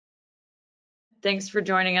Thanks for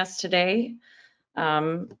joining us today.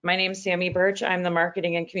 My name is Sammy Birch. I'm the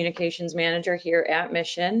Marketing and Communications Manager here at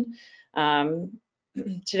Mission.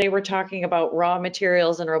 Today we're talking about raw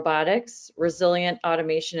materials and robotics, resilient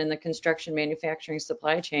automation in the construction manufacturing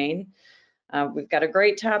supply chain. We've got a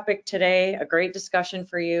great topic today, a great discussion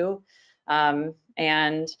for you.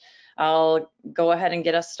 And I'll go ahead and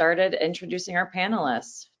get us started introducing our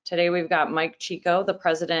panelists. Today we've got Mike Cicco, the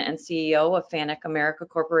President and CEO of FANUC America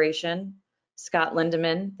Corporation, Scot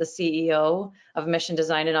Lindemann, the CEO of Mission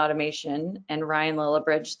Design and Automation, and Ryan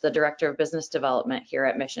Lillibridge, the Director of Business Development here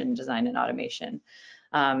at Mission Design and Automation.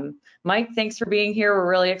 Mike, thanks for being here.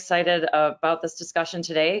 We're really excited about this discussion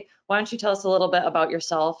today. Why don't you tell us a little bit about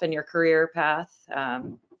yourself and your career path?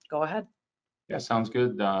 Go ahead. Yeah, sounds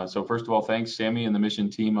good. So first of all, thanks, Sammy and the Mission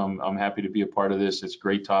team. I'm happy to be a part of this. It's a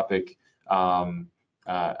great topic.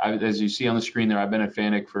 As you see on the screen there, I've been at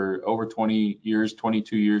FANUC for over 20 years,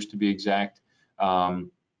 22 years to be exact.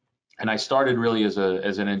 And I started really as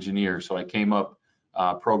an engineer. So I came up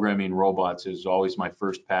programming robots is always my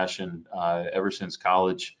first passion ever since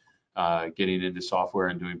college, getting into software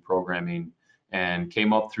and doing programming, and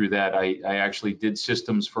came up through that. I actually did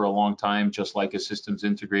systems for a long time, just like a systems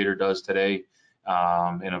integrator does today,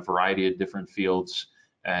 in a variety of different fields.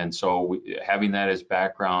 And so having that as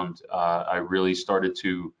background, I really started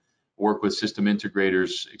to work with system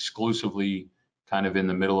integrators exclusively kind of in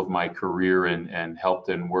the middle of my career, and helped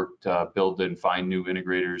and worked, build and find new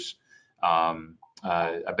integrators.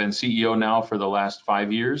 I've been CEO now for the last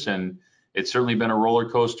 5 years, and it's certainly been a roller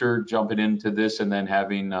coaster jumping into this and then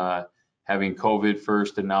having COVID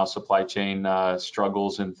first and now supply chain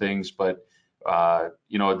struggles and things. But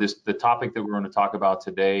you know, the topic that we're going to talk about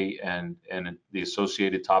today and the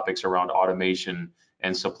associated topics around automation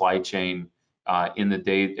and supply chain in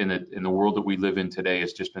the world that we live in today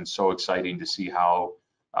has just been so exciting to see how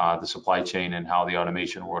the supply chain and how the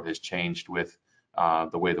automation world has changed with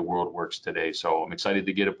the way the world works today. So I'm excited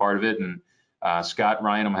to get a part of it. And Scott,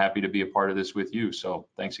 Ryan, I'm happy to be a part of this with you. So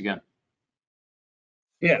thanks again.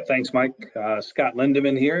 Yeah, thanks, Mike. Scot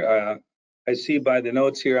Lindemann here. I see by the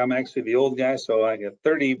notes here, I'm actually the old guy, so I got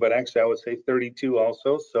 30, but actually I would say 32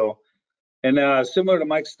 also. So, and similar to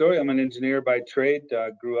Mike's story, I'm an engineer by trade.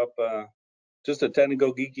 Grew up just a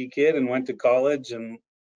technical geeky kid and went to college and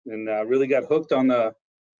really got hooked on the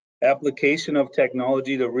application of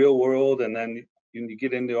technology to real world. And then you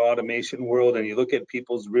get into automation world and you look at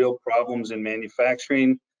people's real problems in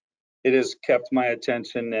manufacturing. It has kept my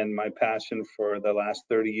attention and my passion for the last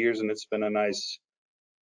 30 years, and it's been a nice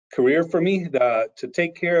career for me. To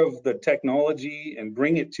take care of the technology and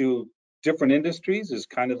bring it to different industries is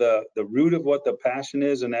kind of the root of what the passion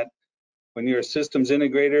is, and that when you're a systems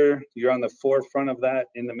integrator, you're on the forefront of that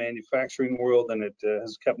in the manufacturing world, and it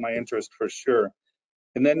has kept my interest for sure.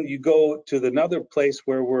 And then you go to another place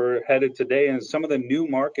where we're headed today, and some of the new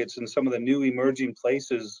markets and some of the new emerging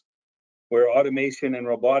places where automation and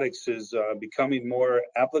robotics is becoming more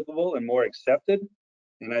applicable and more accepted.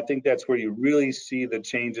 And I think that's where you really see the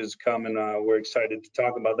changes come, and we're excited to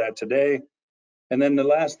talk about that today. And then the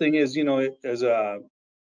last thing is, you know, as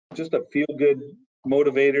just a feel-good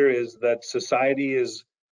motivator is that society is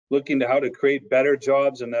looking to how to create better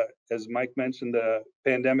jobs. And as Mike mentioned, the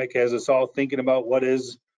pandemic has us all thinking about what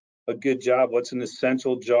is a good job, what's an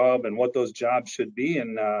essential job, and what those jobs should be.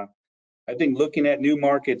 And I think looking at new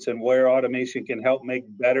markets and where automation can help make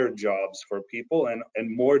better jobs for people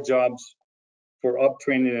and more jobs for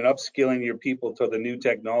uptraining and upskilling your people to the new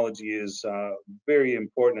technology is very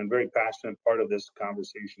important and very passionate part of this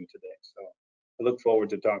conversation today. So I look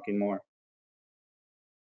forward to talking more.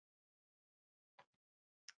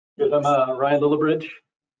 Good. I'm Ryan Lillibridge,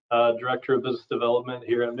 Director of Business Development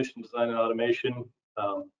here at Mission Design and Automation.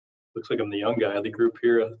 Looks like I'm the young guy of the group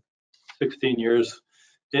here, 16 years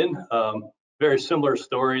in. Very similar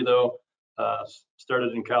story though.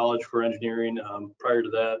 Started in college for engineering. Prior to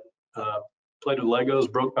that, played with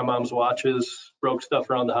Legos, broke my mom's watches, broke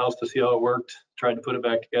stuff around the house to see how it worked, tried to put it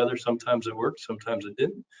back together. Sometimes it worked, sometimes it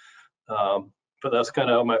didn't. But that's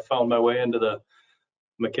kind of how I found my way into the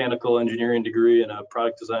mechanical engineering degree and a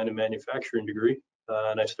product design and manufacturing degree.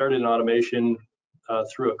 And I started in automation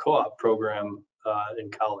through a co-op program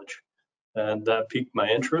in college. And that piqued my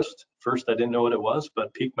interest. First, I didn't know what it was,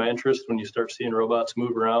 but piqued my interest when you start seeing robots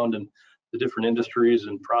move around and the different industries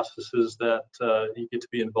and processes that you get to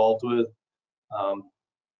be involved with.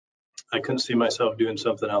 I couldn't see myself doing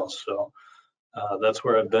something else. So that's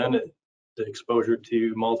where I've been. The exposure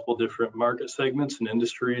to multiple different market segments and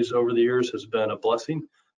industries over the years has been a blessing.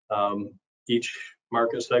 Each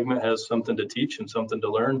market segment has something to teach and something to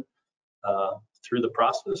learn through the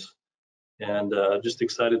process. And just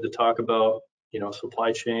excited to talk about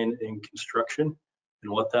supply chain in construction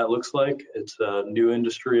and what that looks like. It's a new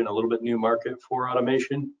industry and a little bit new market for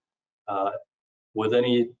automation. With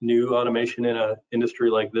any new automation in an industry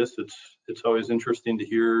like this, it's always interesting to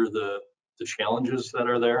hear the challenges that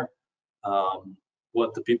are there,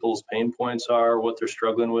 what the people's pain points are, what they're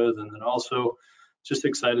struggling with, and then also just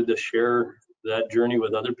excited to share that journey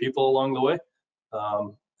with other people along the way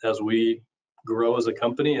as we grow as a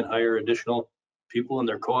company and hire additional people in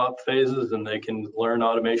their co-op phases, and they can learn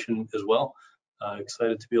automation as well.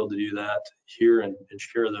 Excited to be able to do that here and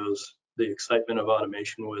share the excitement of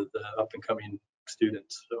automation with up and coming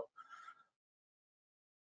students. So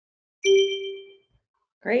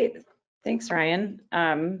Great, thanks, Ryan.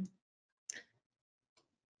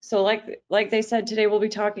 So like they said, today we'll be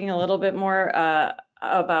talking a little bit more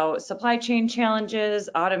about supply chain challenges,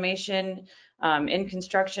 automation in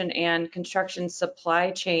construction, and construction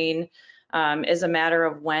supply chain is a matter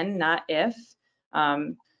of when, not if.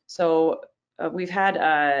 We've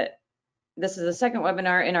had, this is the second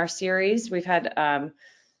webinar in our series. We've had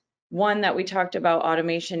one that we talked about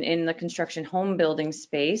automation in the construction home building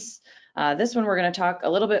space. This one we're going to talk a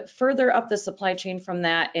little bit further up the supply chain from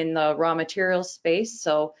that in the raw materials space.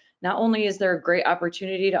 So not only is there a great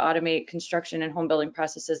opportunity to automate construction and home building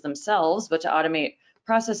processes themselves, but to automate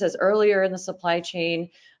processes earlier in the supply chain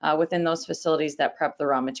within those facilities that prep the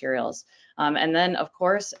raw materials. And then, of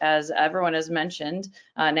course, as everyone has mentioned,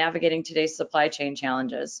 navigating today's supply chain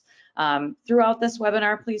challenges. Throughout this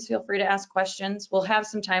webinar, please feel free to ask questions. We'll have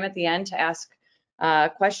some time at the end to ask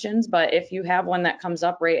questions, but if you have one that comes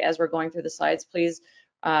up right as we're going through the slides, please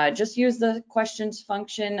just use the questions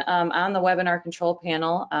function on the webinar control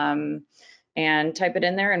panel and type it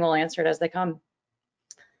in there, and we'll answer it as they come.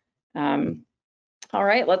 All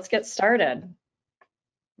right, let's get started.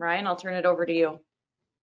 Ryan, I'll turn it over to you.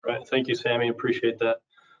 Right, thank you, Sammy, appreciate that.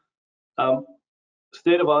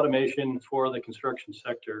 State of automation for the construction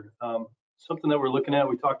sector. Something that we're looking at,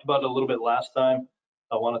 we talked about it a little bit last time.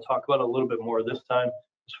 I want to talk about it a little bit more this time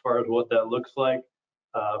as far as what that looks like.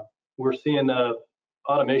 We're seeing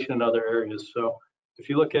automation in other areas. So if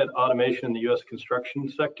you look at automation in the US construction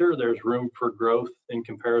sector, there's room for growth in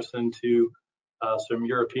comparison to some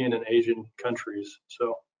European and Asian countries.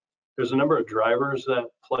 So there's a number of drivers that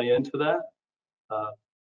play into that.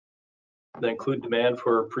 That include demand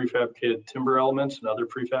for prefabricated timber elements and other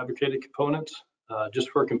prefabricated components. Just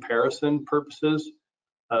for comparison purposes,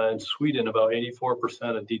 in Sweden, about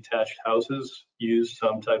 84% of detached houses use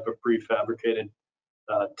some type of prefabricated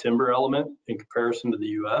timber element. In comparison to the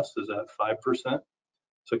US is at 5%.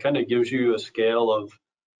 So it kind of gives you a scale of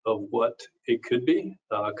what it could be.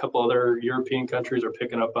 A couple other European countries are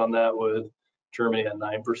picking up on that, with Germany at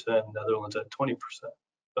 9%, Netherlands at 20%.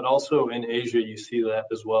 But also in Asia, you see that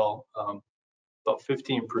as well. About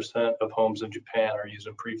 15% of homes in Japan are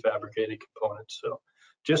using prefabricated components. So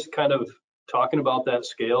just kind of talking about that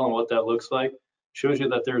scale and what that looks like shows you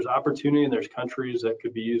that there's opportunity and there's countries that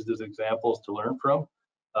could be used as examples to learn from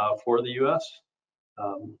for the US.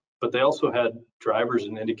 But they also had drivers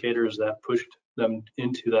and indicators that pushed them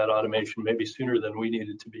into that automation maybe sooner than we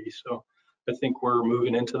needed to be. So I think we're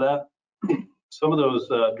moving into that. Some of those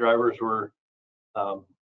drivers were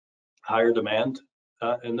higher demand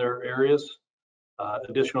in their areas.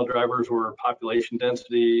 Additional drivers were population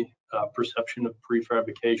density, perception of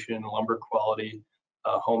prefabrication, lumber quality,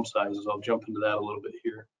 home sizes. I'll jump into that a little bit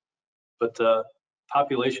here. But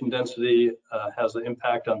population density has an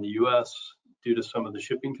impact on the US due to some of the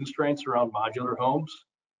shipping constraints around modular homes.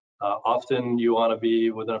 Often you want to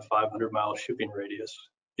be within a 500-mile shipping radius.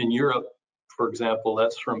 In Europe, for example,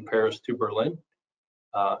 that's from Paris to Berlin.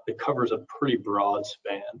 It covers a pretty broad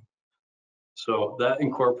span. So that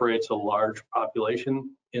incorporates a large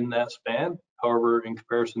population in that span. However, in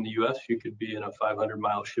comparison to the US, you could be in a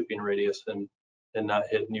 500-mile shipping radius and not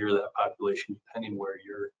hit near that population, depending where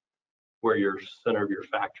your center of your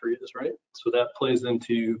factory is, right? So that plays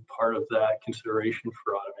into part of that consideration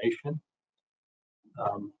for automation.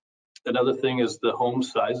 Another thing is the home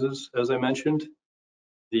sizes, as I mentioned.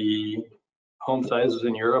 The home sizes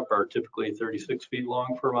in Europe are typically 36 feet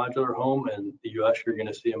long for a modular home, and the US, you're going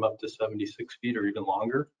to see them up to 76 feet or even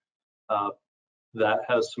longer. That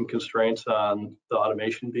has some constraints on the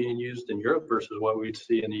automation being used in Europe versus what we'd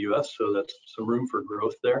see in the US, so that's some room for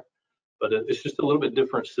growth there. But it's just a little bit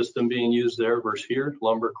different system being used there versus here.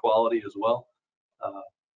 Lumber quality as well.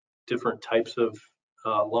 Different types of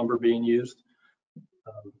lumber being used.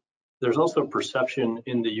 There's also perception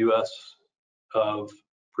in the US of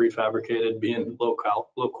prefabricated being low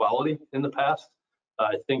quality in the past.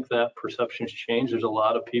 I think that perception's changed. There's a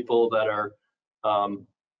lot of people that are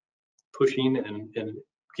pushing and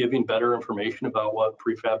giving better information about what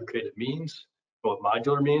prefabricated means, what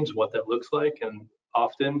modular means, what that looks like. And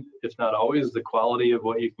often, if not always, the quality of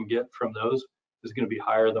what you can get from those is going to be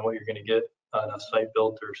higher than what you're going to get on a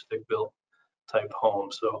site-built or stick-built type home.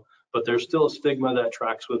 So, but there's still a stigma that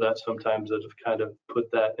tracks with that sometimes that have kind of put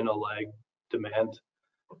that in a lag demand.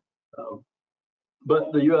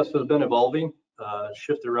 But the U.S. has been evolving,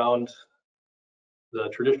 shift around the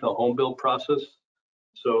traditional home build process.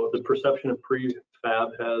 So the perception of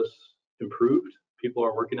prefab has improved. People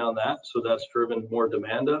are working on that, so that's driven more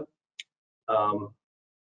demand up.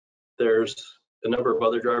 There's a number of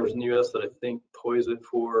other drivers in the U.S. that I think poise it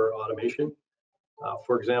for automation.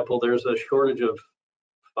 For example, there's a shortage of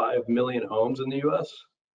 5 million homes in the U.S.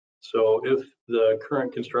 So if the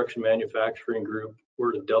current construction manufacturing group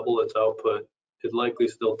were to double its output, it'd likely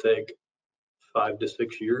still take 5 to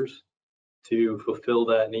 6 years to fulfill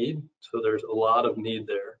that need. So there's a lot of need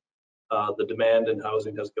there. The demand in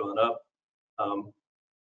housing has gone up.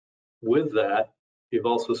 With that, you've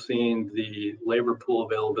also seen the labor pool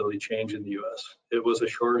availability change in the US. It was a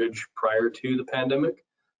shortage prior to the pandemic.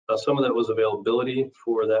 Some of that was availability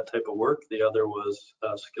for that type of work. The other was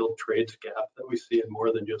a skilled trades gap that we see in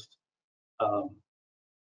more than just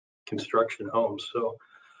construction homes. So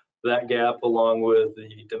that gap, along with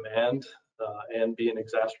the demand and being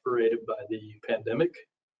exacerbated by the pandemic,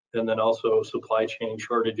 and then also supply chain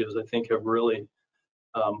shortages, I think have really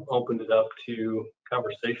opened it up to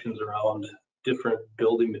conversations around different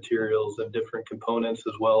building materials and different components,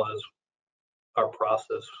 as well as our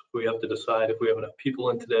process. We have to decide if we have enough people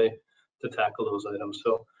in today to tackle those items.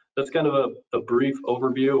 So that's kind of a brief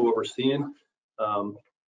overview of what we're seeing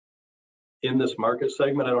in this market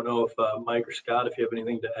segment. I don't know if Mike or Scott, if you have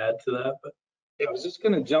anything to add to that. But yeah, I was just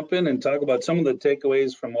going to jump in and talk about some of the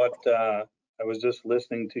takeaways from what I was just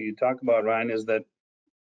listening to you talk about, Ryan, is that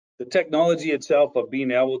the technology itself of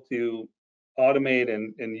being able to automate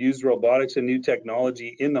and use robotics and new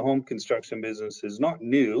technology in the home construction business is not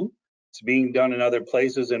new. It's being done in other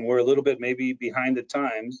places, and we're a little bit maybe behind the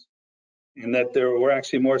times in that we're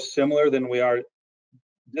actually more similar than we are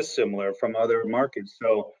dissimilar from other markets.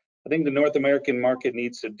 So I think the North American market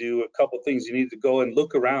needs to do a couple things. You need to go and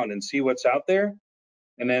look around and see what's out there,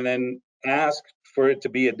 and then ask for it to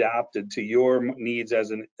be adapted to your needs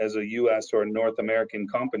as a US or a North American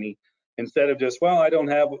company, instead of just, well,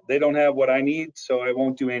 they don't have what I need, so I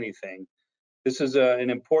won't do anything. This is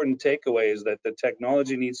an important takeaway, is that the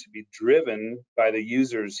technology needs to be driven by the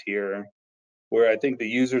users here, where I think the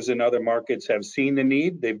users in other markets have seen the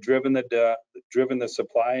need, they've driven the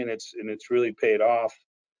supply, and it's really paid off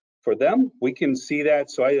for them. We can see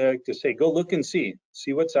that. So I like to say, go look and see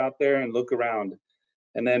what's out there and look around,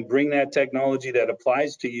 and then bring that technology that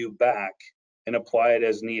applies to you back and apply it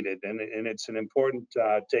as needed. And it's an important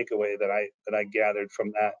takeaway that I gathered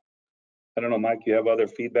from that. I don't know, Mike, you have other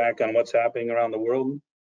feedback on what's happening around the world?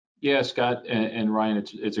 Yeah, Scott and Ryan,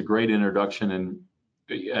 it's a great introduction. And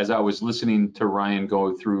as I was listening to Ryan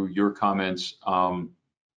go through your comments,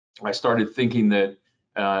 I started thinking that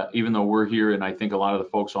even though we're here, and I think a lot of the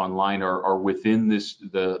folks online are within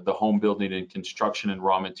the home building and construction and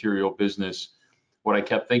raw material business, what I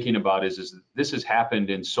kept thinking about is this has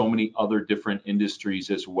happened in so many other different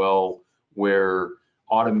industries as well, where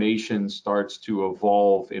automation starts to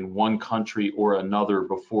evolve in one country or another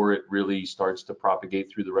before it really starts to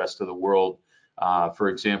propagate through the rest of the world. For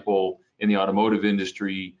example, in the automotive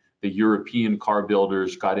industry, the European car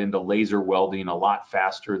builders got into laser welding a lot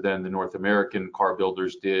faster than the North American car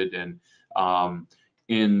builders did. And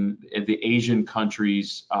in the Asian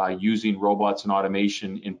countries, using robots and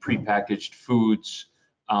automation in prepackaged foods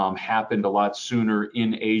happened a lot sooner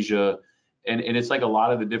in Asia. And it's like a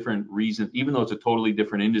lot of the different reasons, even though it's a totally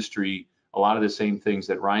different industry, a lot of the same things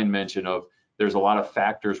that Ryan mentioned of there's a lot of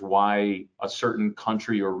factors why a certain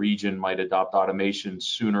country or region might adopt automation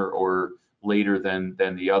sooner or later than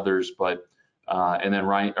the others. But and then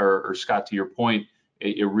Ryan or Scott, to your point,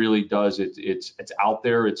 it really does. It's out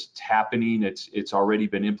there. It's happening. It's already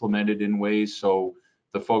been implemented in ways. So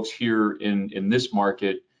the folks here in this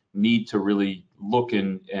market need to really look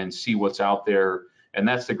and see what's out there. And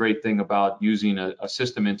that's the great thing about using a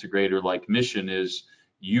system integrator like Mission is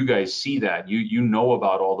you guys see that. You know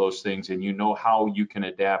about all those things, and you know how you can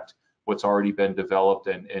adapt what's already been developed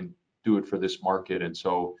and do it for this market. And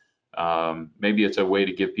so maybe it's a way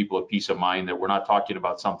to give people a peace of mind that we're not talking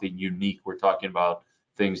about something unique. We're talking about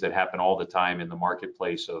things that happen all the time in the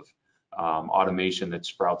marketplace of automation that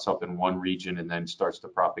sprouts up in one region and then starts to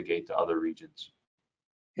propagate to other regions.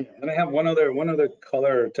 And I have one other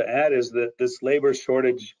color to add, is that this labor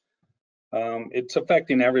shortage It's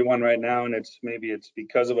affecting everyone right now, and maybe it's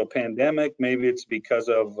because of a pandemic, maybe it's because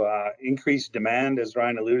of increased demand, as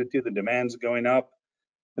Ryan alluded to, the demand's going up.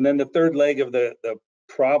 And then the third leg of the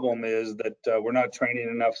problem is that we're not training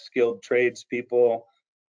enough skilled tradespeople,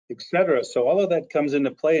 et cetera. So all of that comes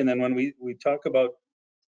into play. And then when we talk about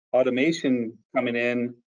automation coming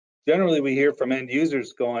in, generally we hear from end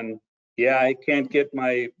users going, yeah, I can't get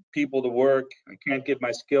my people to work, I can't get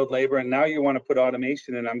my skilled labor, and now you want to put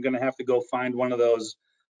automation in, I'm going to have to go find one of those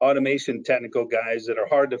automation technical guys that are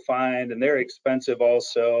hard to find and they're expensive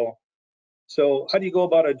also. So how do you go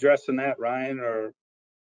about addressing that, Ryan? Or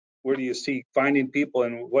where do you see finding people,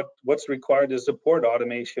 and what's required to support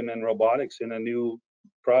automation and robotics in a new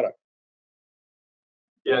product?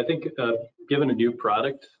 Yeah, I think given a new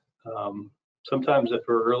product, sometimes if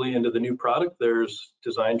we're early into the new product, there's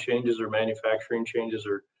design changes or manufacturing changes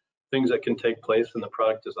or things that can take place in the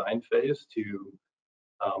product design phase to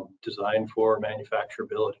design for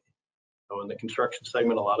manufacturability. So in the construction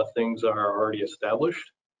segment, a lot of things are already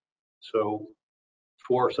established. So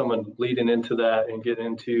for someone leading into that and get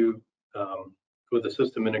into with a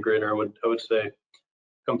system integrator, I would say,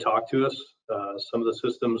 come talk to us. Some of the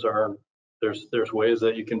systems are, there's ways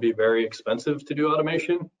that you can be very expensive to do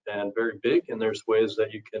automation and very big, and there's ways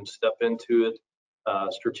that you can step into it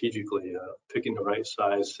strategically, picking the right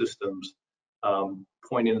size systems,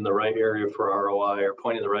 pointing in the right area for ROI, or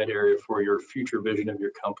pointing in the right area for your future vision of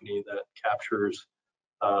your company that captures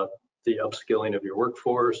the upskilling of your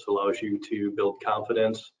workforce, allows you to build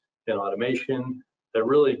confidence in automation. That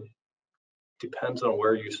really depends on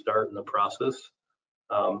where you start in the process.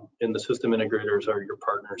 And the system integrators are your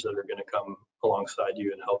partners that are going to come alongside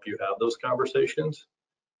you and help you have those conversations.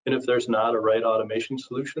 And if there's not a right automation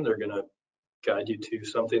solution, they're going to guide you to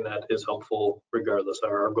something that is helpful regardless.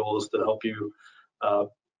 Our goal is to help you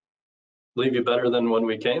leave you better than when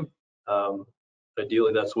we came.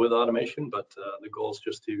 Ideally, that's with automation, but the goal is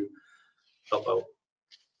just to help out.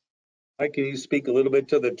 Mike, can you speak a little bit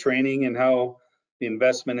to the training and how the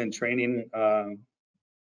investment in training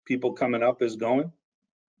people coming up is going?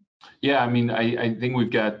 Yeah, I mean, I think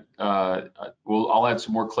we've got, I'll add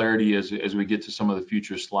some more clarity as we get to some of the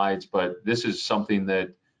future slides, but this is something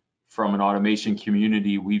that from an automation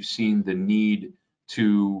community, we've seen the need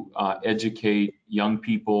to educate young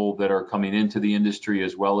people that are coming into the industry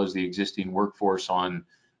as well as the existing workforce on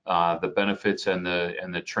the benefits and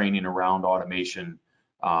the training around automation.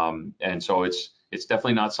 And so it's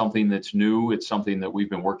definitely not something that's new. It's something that we've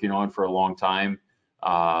been working on for a long time.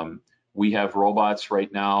 We have robots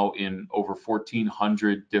right now in over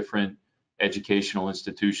 1,400 different educational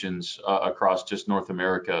institutions across just North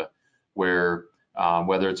America, where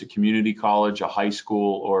whether it's a community college, a high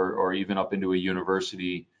school, or even up into a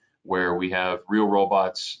university, where we have real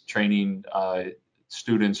robots training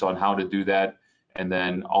students on how to do that, and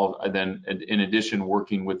then in addition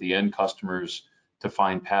working with the end customers to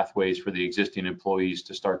find pathways for the existing employees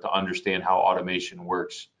to start to understand how automation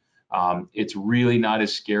works. It's really not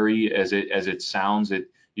as scary as it sounds.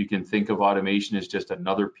 You can think of automation as just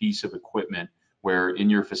another piece of equipment, where in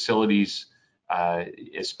your facilities,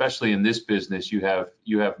 especially in this business, you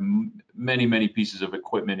have many pieces of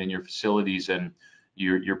equipment in your facilities, and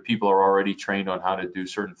your people are already trained on how to do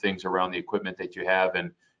certain things around the equipment that you have.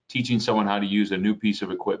 And teaching someone how to use a new piece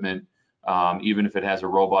of equipment, even if it has a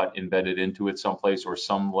robot embedded into it someplace or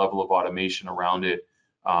some level of automation around it,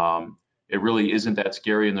 it really isn't that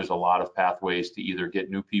scary, and there's a lot of pathways to either get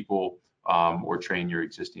new people or train your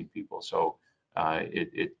existing people. So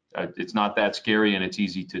it's not that scary, and it's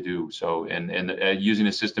easy to do. So and using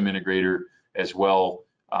a system integrator as well,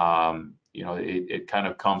 it kind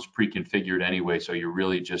of comes pre-configured anyway. So you're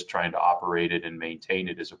really just trying to operate it and maintain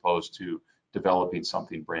it as opposed to developing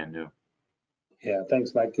something brand new. Yeah,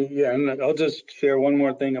 thanks, Mike. Yeah, and I'll just share one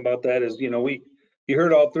more thing about that is, you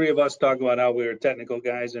heard all three of us talk about how we were technical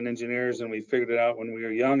guys and engineers, and we figured it out when we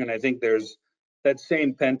were young. And I think there's that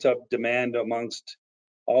same pent up demand amongst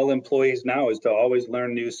all employees now, is to always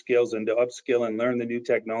learn new skills and to upskill and learn the new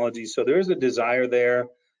technology. So there is a desire there,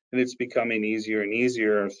 and it's becoming easier and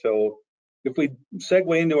easier. So if we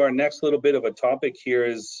segue into our next little bit of a topic here,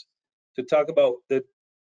 is to talk about that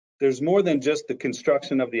there's more than just the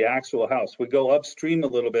construction of the actual house. We go upstream a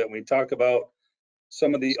little bit and we talk about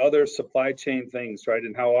some of the other supply chain things, right?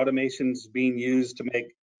 And how automation's being used to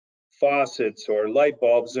make faucets or light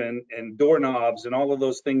bulbs and doorknobs and all of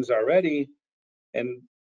those things already. And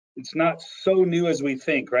it's not so new as we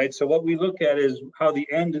think, right? So what we look at is how the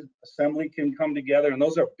end assembly can come together, and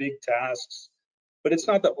those are big tasks. But it's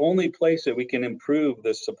not the only place that we can improve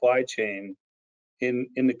the supply chain in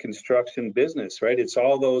the construction business, right? It's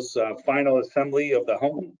all those final assembly of the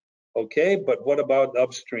home, Okay, but what about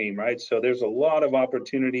upstream, right? So there's a lot of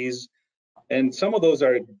opportunities, and some of those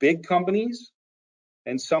are big companies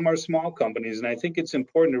and some are small companies. And I think it's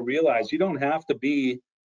important to realize you don't have to be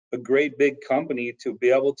a great big company to be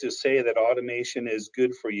able to say that automation is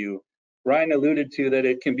good for you. Ryan alluded to that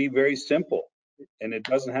it can be very simple and it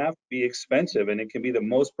doesn't have to be expensive, and it can be the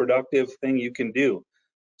most productive thing you can do.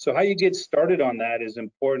 So how you get started on that is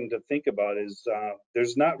important to think about. Is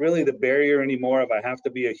there's not really the barrier anymore of I have to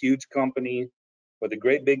be a huge company with a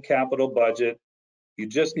great big capital budget. You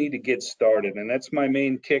just need to get started. And that's my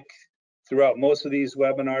main kick throughout most of these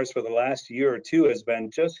webinars for the last year or two, has been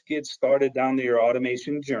just get started down your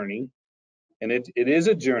automation journey. And it is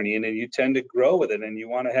a journey, and you tend to grow with it and you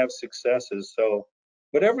want to have successes. So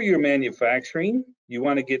whatever you're manufacturing, you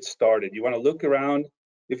want to get started. You want to look around.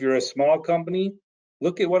 If you're a small company,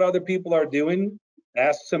 look at what other people are doing,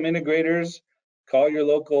 ask some integrators, call your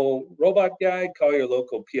local robot guy, call your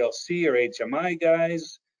local PLC or HMI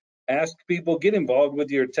guys, ask people, get involved with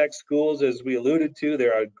your tech schools. As we alluded to,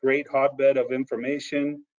 they're a great hotbed of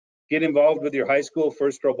information. Get involved with your high school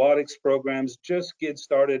first robotics programs. Just get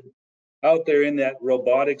started out there in that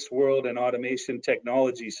robotics world and automation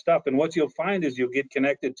technology stuff. And what you'll find is you'll get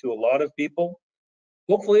connected to a lot of people.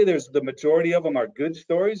 Hopefully the majority of them are good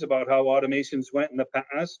stories about how automations went in the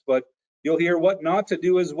past, but you'll hear what not to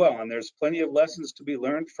do as well. And there's plenty of lessons to be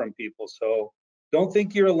learned from people. So don't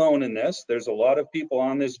think you're alone in this. There's a lot of people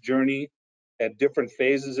on this journey at different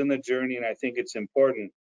phases in the journey, and I think it's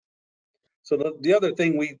important. So the other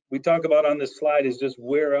thing we talk about on this slide is just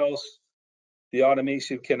where else the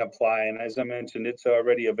automation can apply. And as I mentioned, it's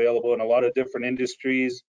already available in a lot of different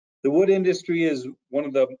industries. The wood industry is one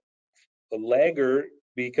of the lagger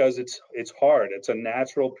because it's hard. It's a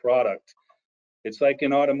natural product. It's like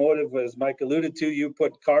in automotive, as Mike alluded to, you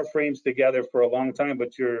put car frames together for a long time,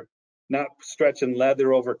 but you're not stretching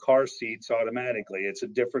leather over car seats automatically. It's a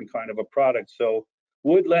different kind of a product. So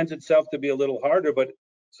wood lends itself to be a little harder, but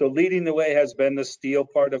so leading the way has been the steel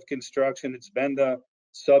part of construction. It's been the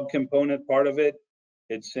subcomponent part of it.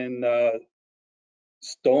 It's in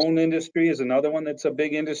stone industry is another one that's a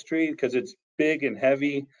big industry because it's big and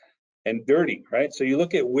heavy and dirty, right? So you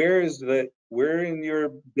look at where in your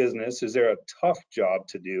business is there a tough job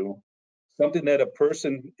to do, something that a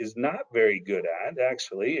person is not very good at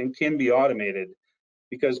actually and can be automated.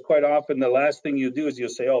 Because quite often the last thing you do is you'll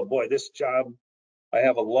say, oh boy, this job, I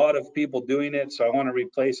have a lot of people doing it, so I want to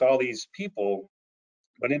replace all these people.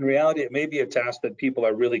 But in reality, it may be a task that people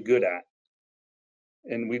are really good at,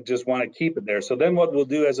 and we just want to keep it there. So then what we'll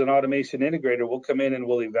do as an automation integrator, we'll come in and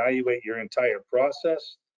we'll evaluate your entire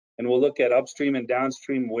process, and we'll look at upstream and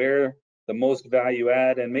downstream where the most value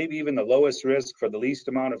add and maybe even the lowest risk for the least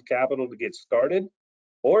amount of capital to get started.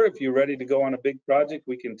 Or if you're ready to go on a big project,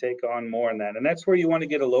 we can take on more in that. And that's where you want to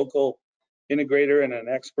get a local integrator and an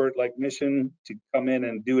expert like Mission to come in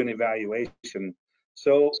and do an evaluation.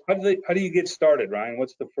 So how do you get started, Ryan?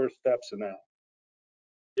 What's the first steps in that?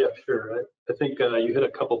 Yeah, sure. I think you hit a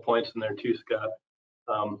couple points in there too, Scott.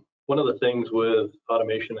 One of the things with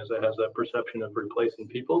automation is it has that perception of replacing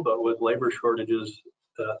people, but with labor shortages,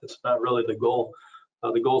 it's not really the goal.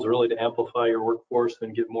 The goal is really to amplify your workforce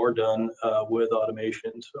and get more done with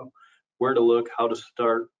automation. So where to look, how to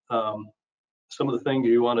start. Some of the things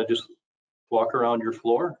you want to just walk around your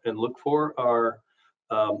floor and look for are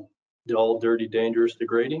dull, dirty, dangerous,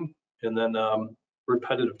 degrading, and then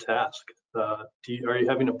repetitive task. Are you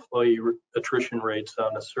having employee attrition rates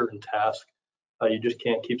on a certain task? You just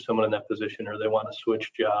can't keep someone in that position, or they want to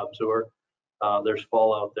switch jobs, or there's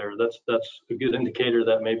fallout there. That's a good indicator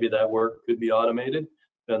that maybe that work could be automated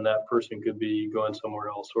and that person could be going somewhere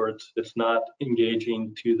else, or it's not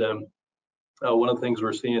engaging to them. One of the things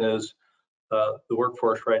we're seeing is the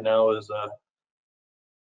workforce right now is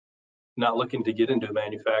not looking to get into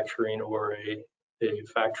manufacturing or a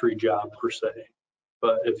factory job per se.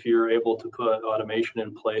 But if you're able to put automation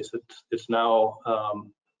in place, it's now,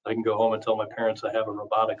 I can go home and tell my parents I have a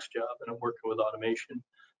robotics job and I'm working with automation.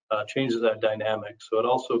 Changes that dynamic. So it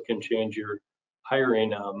also can change your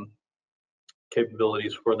hiring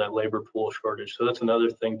capabilities for that labor pool shortage. So that's another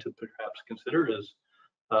thing to perhaps consider is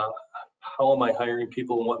how am I hiring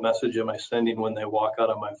people and what message am I sending when they walk out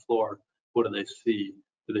on my floor? What do they see?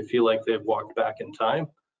 Do they feel like they've walked back in time?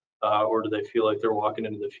 Or do they feel like they're walking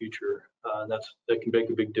into the future? That can make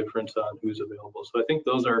a big difference on who's available. So I think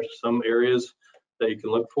those are some areas that you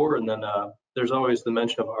can look for. And then there's always the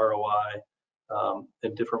mention of ROI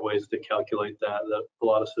and different ways to calculate that a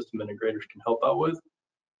lot of system integrators can help out with.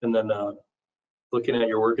 And then looking at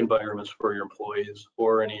your work environments for your employees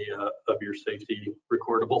or any of your safety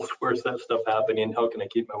recordables. Where's that stuff happening? How can I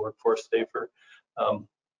keep my workforce safer?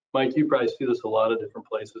 Mike, you probably see this a lot of different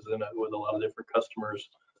places and with a lot of different customers.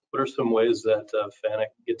 What are some ways that FANUC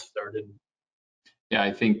gets started? Yeah,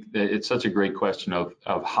 I think that it's such a great question of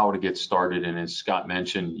how to get started. And as Scott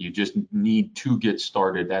mentioned, you just need to get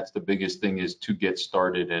started. That's the biggest thing, is to get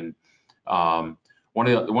started. And one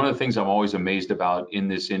of the things I'm always amazed about in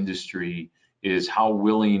this industry is how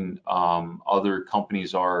willing other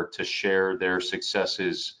companies are to share their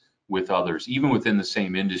successes with others, even within the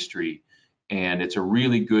same industry. And it's a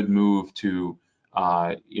really good move to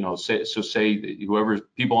say whoever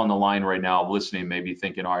people on the line right now listening may be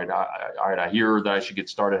thinking, all right, I hear that I should get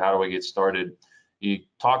started. How do I get started? You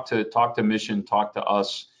talk to Mission, talk to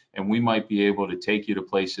us, and we might be able to take you to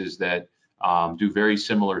places that do very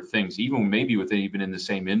similar things, even in the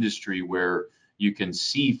same industry, where you can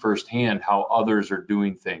see firsthand how others are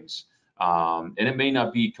doing things. And it may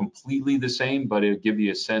not be completely the same, but it'll give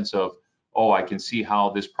you a sense of, oh, I can see how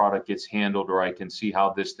this product gets handled, or I can see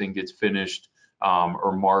how this thing gets finished,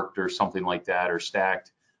 or marked, or something like that, or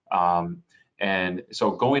stacked. And so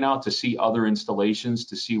going out to see other installations,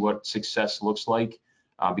 to see what success looks like,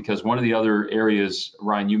 because one of the other areas,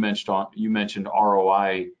 Ryan, you mentioned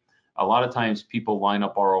ROI. A lot of times people line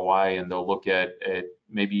up ROI and they'll look at it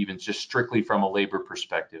maybe even just strictly from a labor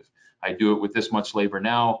perspective. I do it with this much labor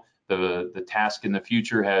now. The task in the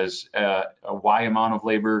future has a Y amount of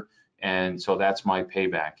labor, and so that's my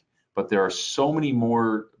payback. But there are so many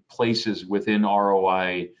more places within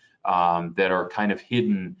ROI that are kind of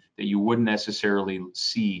hidden that you wouldn't necessarily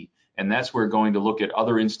see. And that's where going to look at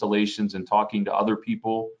other installations and talking to other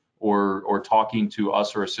people, or talking to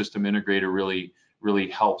us or a system integrator really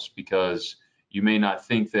helps, because you may not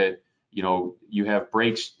think that, you have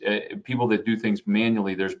breaks, people that do things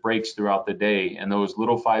manually, there's breaks throughout the day, and those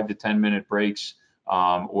little 5 to 10 minute breaks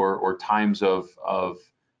or times of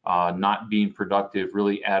not being productive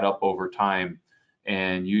really add up over time.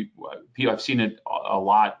 And I've seen it a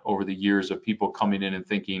lot over the years of people coming in and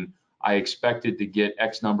thinking, I expected to get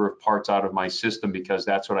X number of parts out of my system because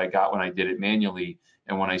that's what I got when I did it manually.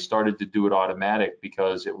 And when I started to do it automatic,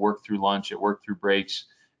 because it worked through lunch, it worked through breaks,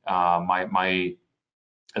 my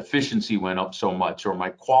efficiency went up so much, or my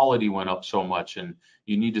quality went up so much. And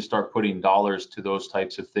you need to start putting dollars to those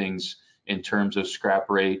types of things in terms of scrap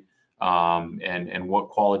rate, and what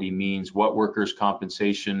quality means, what workers'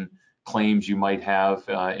 compensation claims you might have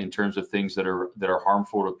in terms of things that are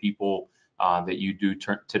harmful to people that you do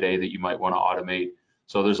today that you might want to automate.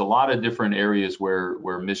 So there's a lot of different areas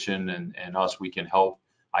where Mission and us, we can help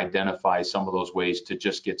identify some of those ways to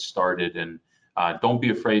just get started. And don't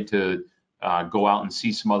be afraid to go out and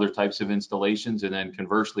see some other types of installations. And then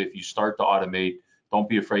conversely, if you start to automate, don't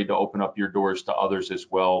be afraid to open up your doors to others as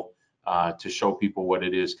well, to show people what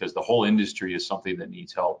it is, because the whole industry is something that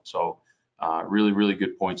needs help. So really, really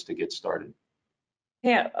good points to get started.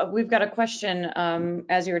 Yeah, we've got a question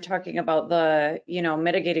as you were talking about the,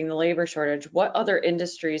 mitigating the labor shortage. What other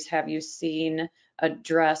industries have you seen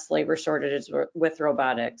address labor shortages with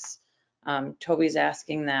robotics? Toby's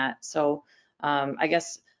asking that. So I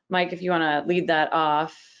guess, Mike, if you want to lead that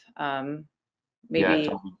off, maybe.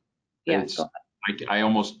 Yeah, I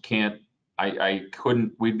almost can't. I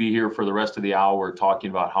couldn't. We'd be here for the rest of the hour talking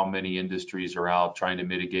about how many industries are out trying to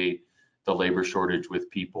mitigate the labor shortage with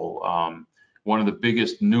people. One of the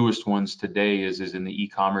biggest, newest ones today is in the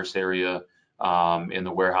e-commerce area, in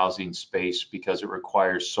the warehousing space, because it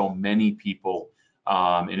requires so many people,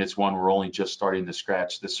 and it's one we're only just starting to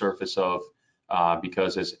scratch the surface of,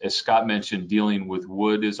 because as Scott mentioned, dealing with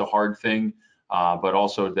wood is a hard thing, but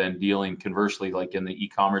also then dealing conversely, like in the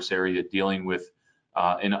e-commerce area, dealing with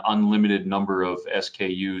an unlimited number of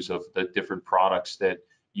SKUs of the different products that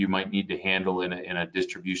you might need to handle in a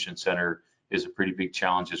distribution center is a pretty big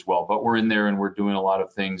challenge as well. But we're in there and we're doing a lot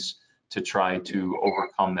of things to try to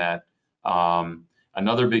overcome that.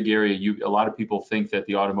 Another big area, a lot of people think that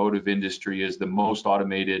the automotive industry is the most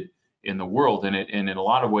automated in the world, and in a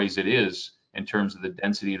lot of ways it is, in terms of the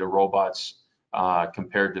density of the robots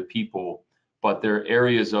compared to people. But there are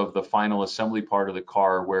areas of the final assembly part of the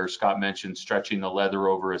car where Scott mentioned stretching the leather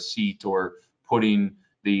over a seat, or putting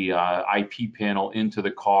the IP panel into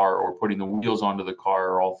the car, or putting the wheels onto the car,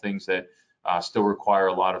 are all things that still require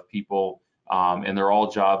a lot of people. And they're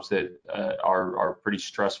all jobs that are pretty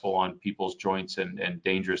stressful on people's joints and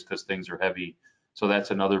dangerous because things are heavy. So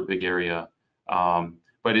that's another big area.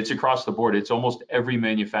 But it's across the board. It's almost every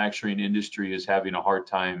manufacturing industry is having a hard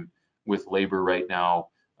time with labor right now.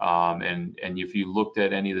 And if you looked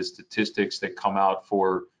at any of the statistics that come out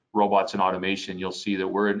for robots and automation, you'll see that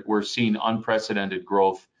we're seeing unprecedented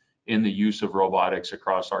growth in the use of robotics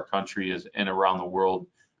across our country and around the world,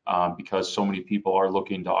 because so many people are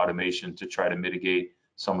looking to automation to try to mitigate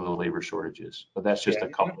some of the labor shortages. But that's just a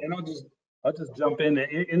couple. And I'll just jump in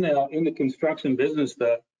the construction business.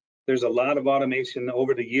 There's a lot of automation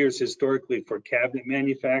over the years historically for cabinet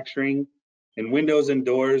manufacturing, and windows and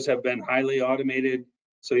doors have been highly automated.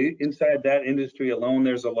 So inside that industry alone,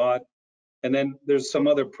 there's a lot. And then there's some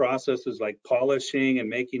other processes like polishing and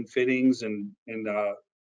making fittings and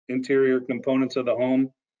interior components of the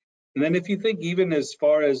home. And then if you think even as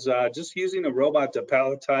far as just using a robot to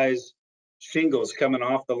palletize shingles coming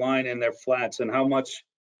off the line in their flats, and how much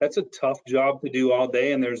that's a tough job to do all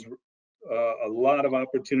day. And there's a lot of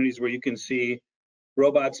opportunities where you can see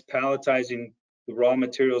robots palletizing the raw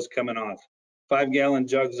materials coming off, 5-gallon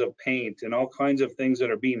jugs of paint and all kinds of things that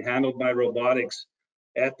are being handled by robotics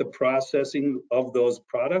at the processing of those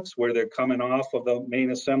products where they're coming off of the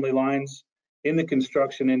main assembly lines. In the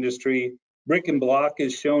construction industry, brick and block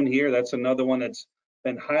is shown here. That's another one that's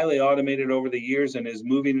been highly automated over the years and is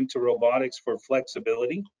moving into robotics for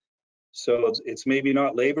flexibility. So it's maybe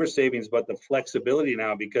not labor savings, but the flexibility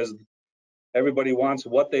now, because everybody wants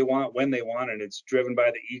what they want when they want, and it's driven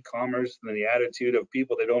by the e-commerce and the attitude of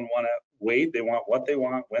people. They don't want to wait. They want what they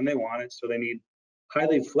want when they want it. So they need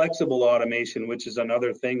highly flexible automation, which is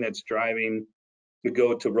another thing that's driving to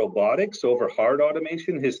go to robotics over hard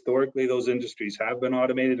automation. Historically, those industries have been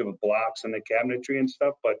automated with blocks and the cabinetry and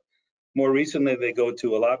stuff, but more recently they go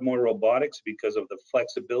to a lot more robotics because of the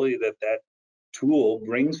flexibility that that tool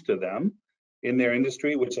brings to them in their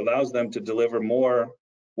industry, which allows them to deliver more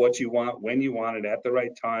what you want when you want it at the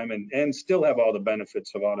right time, and still have all the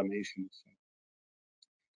benefits of automation. So,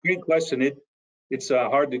 great question. It's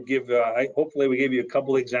hard to give. Hopefully we gave you a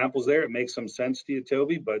couple examples there. It makes some sense to you,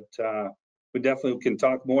 Toby, but we definitely can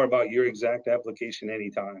talk more about your exact application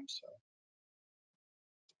anytime. So.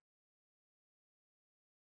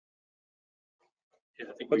 Yeah,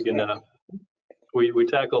 I think we can. We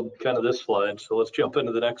tackled kind of this slide, so let's jump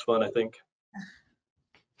into the next one, I think.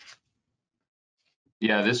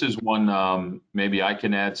 Yeah, this is one. Maybe I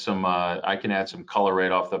can add some color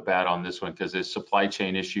right off the bat on this one, because this supply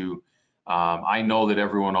chain issue. I know that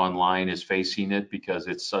everyone online is facing it because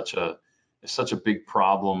it's such a big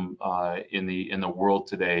problem in the world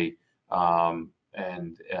today,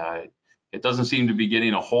 and it doesn't seem to be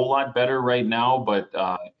getting a whole lot better right now. But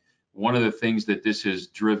one of the things that this has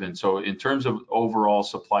driven, so in terms of overall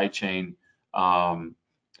supply chain,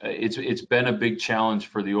 it's been a big challenge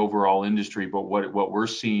for the overall industry. But what we're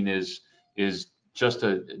seeing is just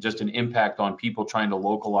an impact on people trying to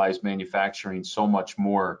localize manufacturing so much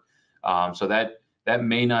more. So that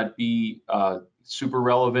may not be super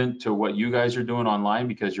relevant to what you guys are doing online,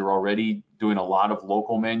 because you're already doing a lot of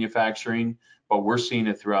local manufacturing, but we're seeing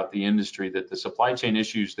it throughout the industry that the supply chain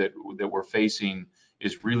issues that we're facing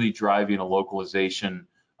is really driving a localization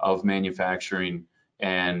of manufacturing,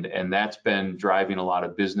 and that's been driving a lot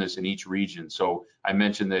of business in each region. So I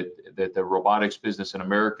mentioned that the robotics business in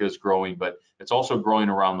America is growing, but it's also growing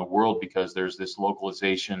around the world because there's this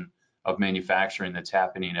localization of manufacturing that's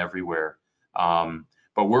happening everywhere.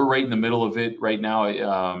 But we're right in the middle of it right now.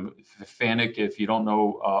 FANUC, if you don't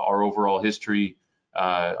know our overall history,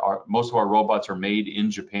 most of our robots are made in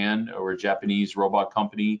Japan. We're a Japanese robot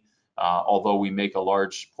company, although we make a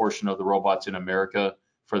large portion of the robots in America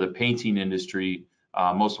for the painting industry.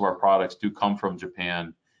 Most of our products do come from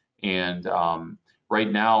Japan. And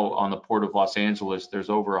right now on the port of Los Angeles, there's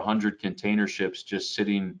over 100 container ships just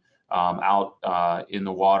sitting out in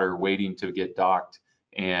the water waiting to get docked,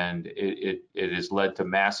 and it has led to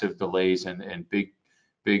massive delays and big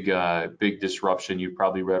disruption. You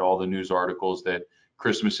probably read all the news articles that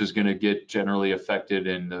Christmas is going to get generally affected,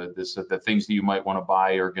 and the things that you might want to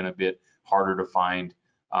buy are going to be harder to find.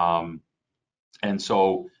 And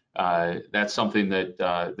so that's something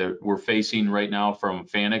that we're facing right now from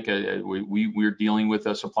FANUC. We're dealing with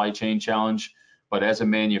a supply chain challenge. But as a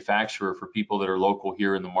manufacturer, for people that are local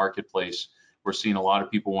here in the marketplace, we're seeing a lot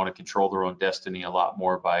of people want to control their own destiny a lot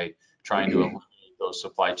more by trying to eliminate those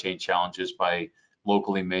supply chain challenges by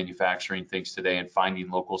locally manufacturing things today and finding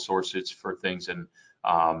local sources for things. And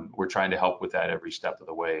we're trying to help with that every step of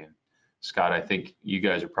the way. And Scott, I think you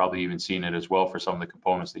guys are probably even seeing it as well for some of the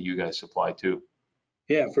components that you guys supply too.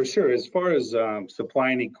 Yeah, for sure. As far as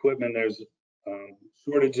supplying equipment, there's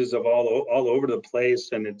shortages of all over the place,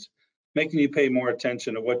 and it's making you pay more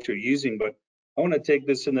attention to what you're using. But I want to take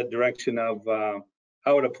this in the direction of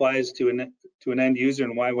how it applies to an end user,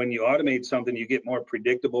 and why when you automate something, you get more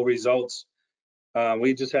predictable results.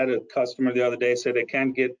 We just had a customer the other day say they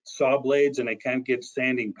can't get saw blades and they can't get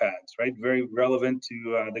sanding pads, right? Very relevant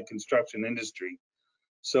to the construction industry.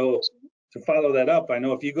 So to follow that up, I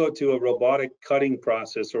know if you go to a robotic cutting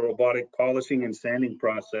process or robotic polishing and sanding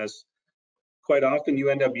process, quite often you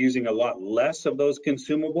end up using a lot less of those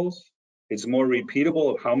consumables. It's more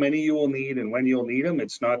repeatable of how many you will need and when you'll need them.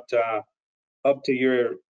 It's not up to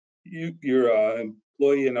your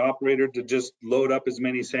employee and operator to just load up as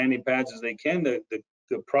many sanding pads as they can.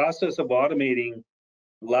 The process of automating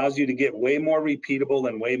allows you to get way more repeatable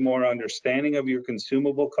and way more understanding of your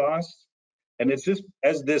consumable costs. And it's just,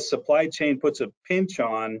 as this supply chain puts a pinch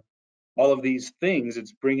on all of these things,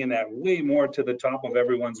 it's bringing that way more to the top of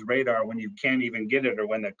everyone's radar when you can't even get it, or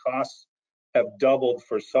when the costs have doubled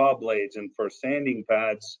for saw blades and for sanding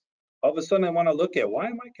pads. All of a sudden I want to look at, why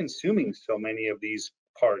am I consuming so many of these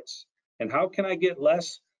parts, and how can I get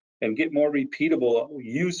less and get more repeatable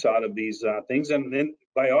use out of these things? And then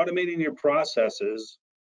by automating your processes,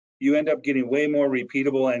 you end up getting way more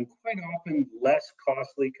repeatable and quite often less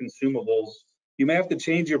costly consumables. You may have to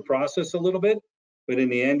change your process a little bit, but in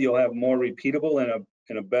the end, you'll have more repeatable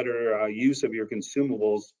and a better use of your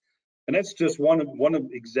consumables. And that's just one of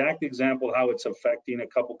exact example how it's affecting a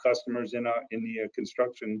couple customers in the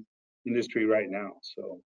construction industry right now.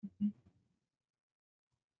 So.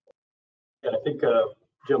 Yeah, I think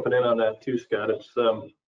jumping in on that too, Scott, it's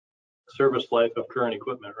service life of current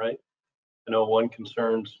equipment, right? I know one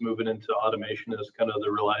concerns moving into automation is kind of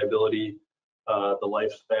the reliability, the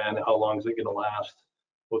lifespan, how long is it going to last?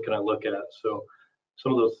 What can I look at? So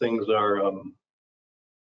some of those things are,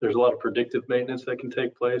 there's a lot of predictive maintenance that can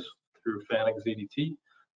take place through FANUC ZDT.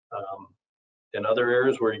 And other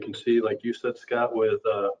areas where you can see, like you said, Scott, with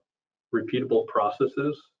repeatable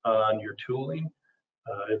processes on your tooling.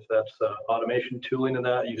 If that's automation tooling and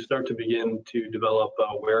that, you start to begin to develop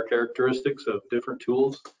wear characteristics of different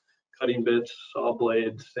tools, cutting bits, saw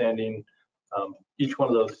blades, sanding. Each one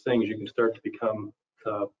of those things you can start to become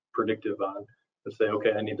predictive on and say,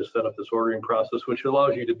 okay, I need to set up this ordering process, which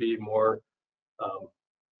allows you to be more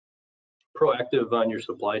proactive on your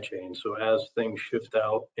supply chain. So as things shift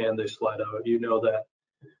out and they slide out, you know that,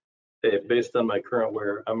 hey, based on my current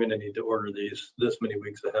wear, I'm going to need to order these this many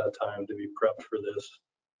weeks ahead of time to be prepped for this.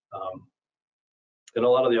 And a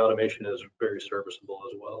lot of the automation is very serviceable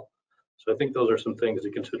as well. So I think those are some things to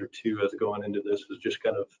consider too as going into this, is just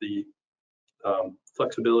kind of the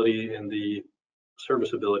flexibility and the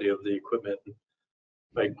serviceability of the equipment.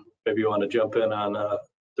 Like, maybe you want to jump in on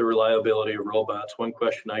the reliability of robots. One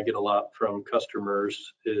question I get a lot from customers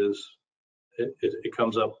is, it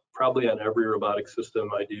comes up probably on every robotic system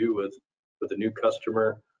I do with a new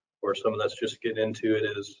customer, or someone that's just getting into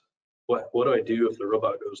it, is what do I do if the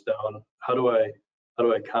robot goes down? How do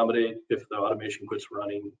I accommodate if the automation quits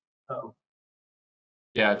running?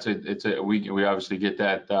 Yeah, we obviously get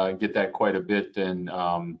that quite a bit,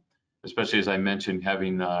 and especially as I mentioned,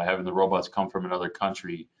 having the robots come from another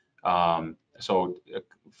country. So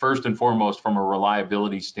first and foremost, from a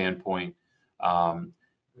reliability standpoint,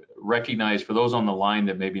 recognize, for those on the line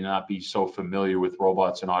that maybe not be so familiar with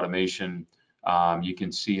robots and automation, you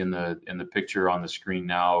can see in the picture on the screen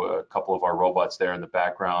now a couple of our robots there in the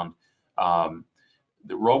background.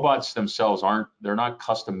 The robots themselves they're not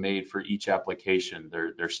custom made for each application.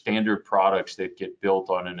 They're standard products that get built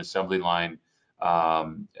on an assembly line,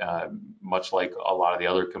 much like a lot of the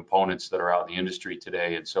other components that are out in the industry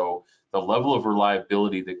today. And so the level of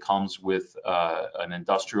reliability that comes with an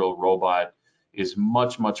industrial robot is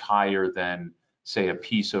much, much higher than, say, a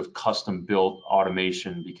piece of custom built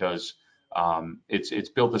automation, because it's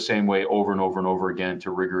built the same way over and over and over again to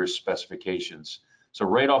rigorous specifications. So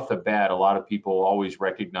right off the bat, a lot of people always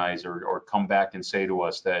recognize or come back and say to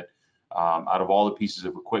us that out of all the pieces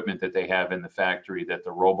of equipment that they have in the factory, that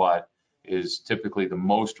the robot is typically the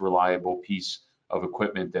most reliable piece of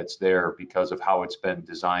equipment that's there because of how it's been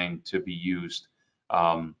designed to be used.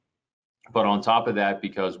 But on top of that,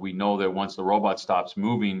 because we know that once the robot stops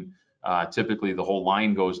moving, typically the whole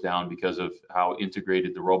line goes down because of how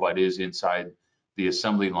integrated the robot is inside the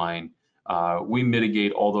assembly line. We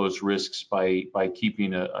mitigate all those risks by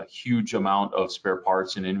keeping a huge amount of spare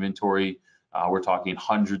parts in inventory. We're talking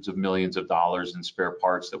hundreds of millions of dollars in spare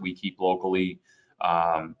parts that we keep locally.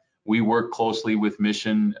 We work closely with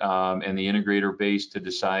Mission and the integrator base to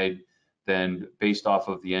decide, then, based off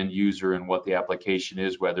of the end user and what the application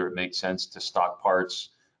is, whether it makes sense to stock parts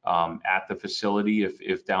at the facility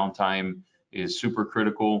if downtime is super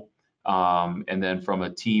critical. And then from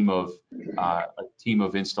a team of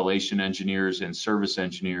installation engineers and service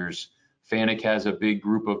engineers, FANUC has a big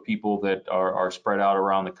group of people that are spread out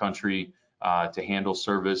around the country to handle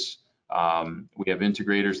service. We have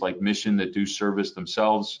integrators like Mission that do service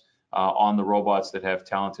themselves on the robots, that have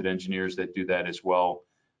talented engineers that do that as well.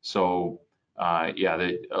 So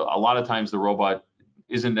yeah, a lot of times the robot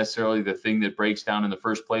isn't necessarily the thing that breaks down in the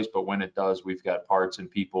first place, but when it does, we've got parts and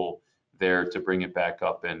people there to bring it back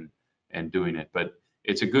up and doing it. But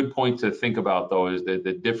it's a good point to think about, though, is that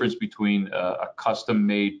the difference between a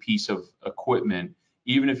custom-made piece of equipment,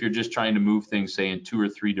 even if you're just trying to move things, say, in 2 or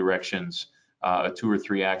 3 directions, a 2 or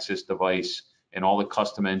 3 axis device, and all the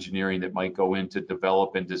custom engineering that might go into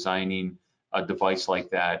develop and designing a device like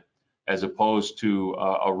that, as opposed to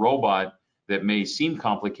a robot that may seem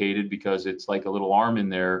complicated because it's like a little arm in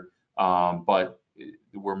there, but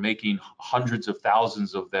we're making hundreds of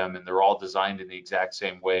thousands of them, and they're all designed in the exact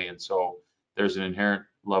same way. And so there's an inherent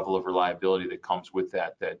level of reliability that comes with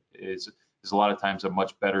that is a lot of times a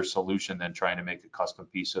much better solution than trying to make a custom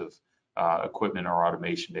piece of equipment or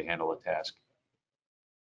automation to handle a task.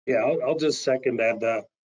 Yeah, I'll just second that.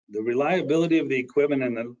 The reliability of the equipment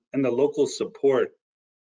and the local support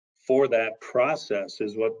for that process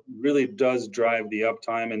is what really does drive the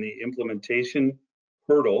uptime and the implementation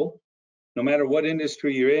hurdle. No matter what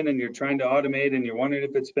industry you're in and you're trying to automate and you're wondering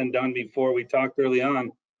if it's been done before, we talked early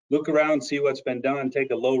on, look around, see what's been done,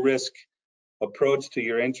 take a low risk approach to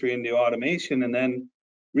your entry into automation, and then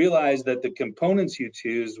realize that the components you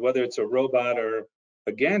choose, whether it's a robot or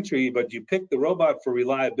a gantry, but you pick the robot for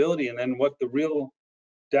reliability, and then what the real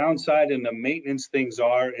downside and the maintenance things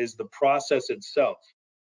are is the process itself.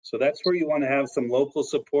 So that's where you want to have some local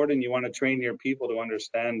support, and you want to train your people to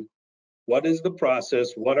understand what is the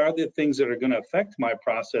process, what are the things that are going to affect my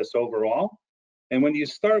process overall. And when you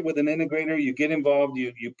start with an integrator, you get involved,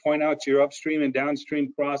 you point out your upstream and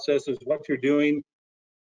downstream processes, what you're doing.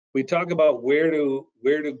 We talk about where to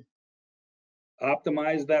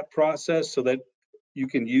optimize that process so that you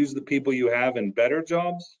can use the people you have in better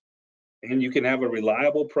jobs, and you can have a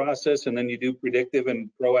reliable process, and then you do predictive and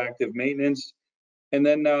proactive maintenance. And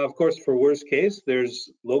then, of course, for worst case,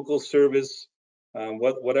 there's local service.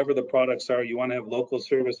 Whatever the products are, you want to have local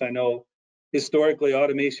service. I know historically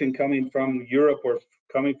automation coming from Europe or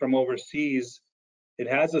coming from overseas, it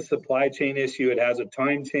has a supply chain issue, it has a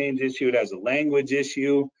time change issue, it has a language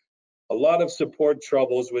issue, a lot of support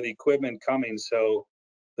troubles with equipment coming. So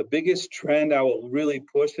the biggest trend I will really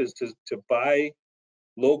push is to buy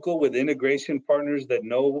local with integration partners that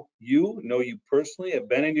know you personally, have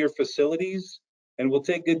been in your facilities, and will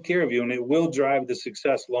take good care of you, and it will drive the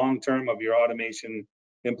success long-term of your automation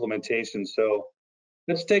implementation. So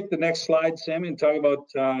let's take the next slide, Sammy, and talk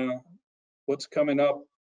about what's coming up,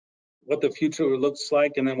 what the future looks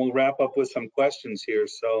like, and then we'll wrap up with some questions here.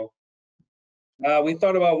 So we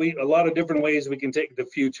thought about a lot of different ways we can take the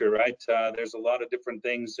future, right? There's a lot of different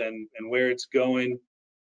things and where it's going.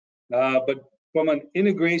 But from an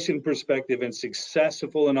integration perspective and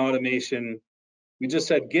successful in automation, we just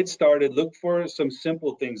said, get started, look for some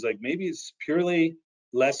simple things, like maybe it's purely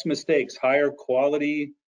less mistakes, higher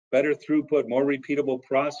quality, better throughput, more repeatable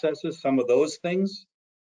processes, some of those things.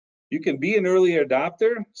 You can be an early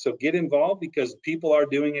adopter, so get involved because people are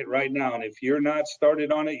doing it right now. And if you're not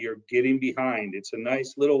started on it, you're getting behind. It's a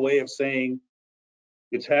nice little way of saying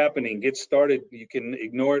it's happening, get started. You can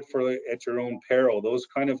ignore it at your own peril, those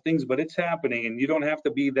kind of things, but it's happening, and you don't have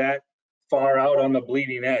to be that far out on the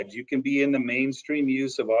bleeding edge. You can be in the mainstream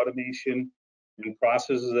use of automation and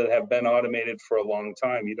processes that have been automated for a long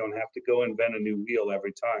time. You don't have to go invent a new wheel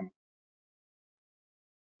every time.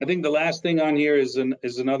 I think the last thing on here is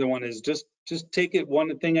another one, is just take it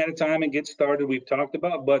one thing at a time and get started. We've talked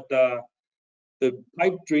about, but the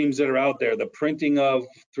pipe dreams that are out there, the printing of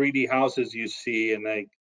 3D houses you see, and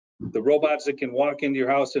the robots that can walk into your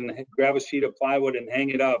house and grab a sheet of plywood and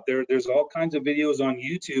hang it up. There's all kinds of videos on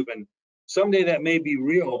YouTube, and someday that may be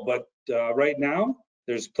real, but right now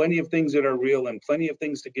there's plenty of things that are real and plenty of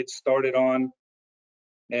things to get started on.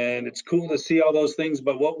 And it's cool to see all those things,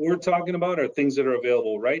 but what we're talking about are things that are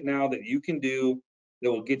available right now that you can do that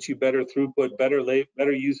will get you better throughput,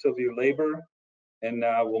 better use of your labor, and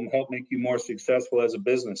will help make you more successful as a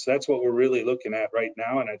business. That's what we're really looking at right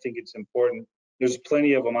now, and I think it's important. There's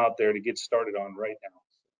plenty of them out there to get started on right now.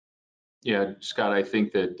 Yeah, Scott, I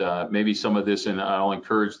think that maybe some of this, and I'll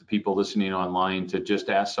encourage the people listening online to just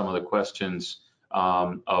ask some of the questions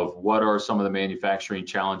of what are some of the manufacturing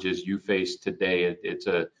challenges you face today.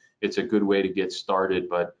 It's a good way to get started,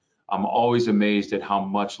 but I'm always amazed at how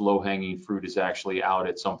much low-hanging fruit is actually out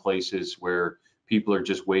at some places where people are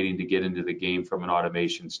just waiting to get into the game from an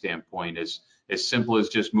automation standpoint. As simple as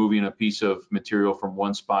just moving a piece of material from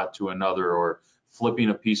one spot to another, or flipping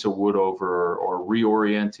a piece of wood over, or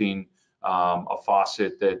reorienting a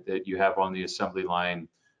faucet that you have on the assembly line,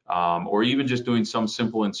 or even just doing some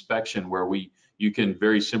simple inspection where you can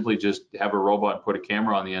very simply just have a robot and put a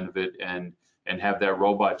camera on the end of it and have that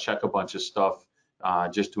robot check a bunch of stuff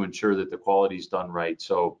just to ensure that the quality is done right.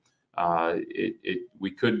 So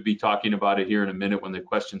we could be talking about it here in a minute when the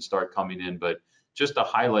questions start coming in, but just to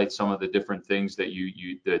highlight some of the different things that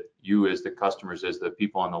you as the customers, as the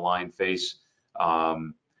people on the line face.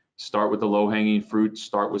 Start with the low-hanging fruit.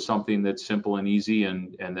 Start with something that's simple and easy,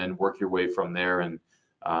 and then work your way from there.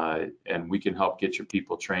 And we can help get your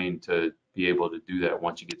people trained to be able to do that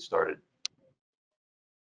once you get started.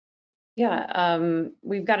 Yeah,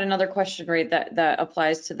 we've got another question right that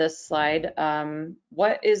applies to this slide.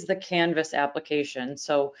 What is the Canvas application?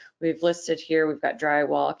 So we've listed here, we've got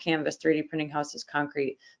drywall, Canvas, 3D printing houses,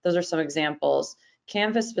 concrete. Those are some examples.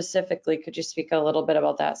 Canvas specifically, could you speak a little bit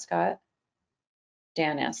about that, Scott?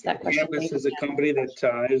 Dan asked that question. Canvas is a company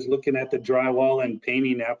that is looking at the drywall and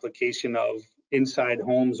painting application of inside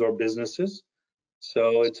homes or businesses.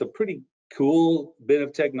 So it's a pretty cool bit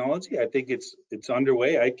of technology. I think it's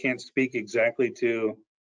underway. I can't speak exactly to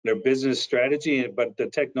their business strategy, but the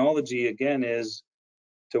technology again is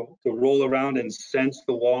to roll around and sense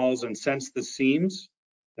the walls and sense the seams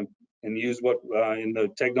and use what in the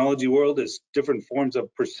technology world is different forms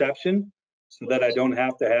of perception, so that I don't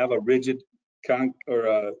have to have a rigid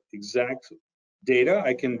exact data.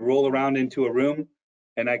 I can roll around into a room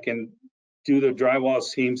and I can do the drywall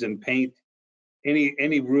seams and paint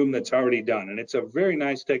any room that's already done. And it's a very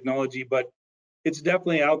nice technology, but it's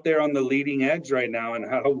definitely out there on the leading edge right now. And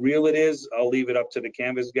how real it is, I'll leave it up to the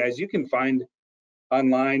Canvas guys. You can find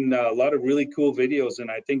online a lot of really cool videos, and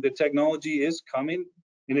I think the technology is coming,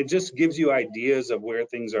 and it just gives you ideas of where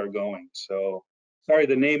things are going. So sorry,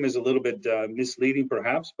 the name is a little bit misleading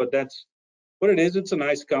perhaps, but that's what it is. It's a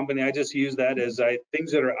nice company. I just use that as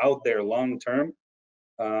things that are out there long term.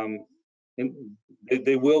 And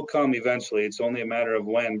they will come eventually. It's only a matter of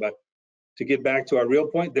when. But to get back to our real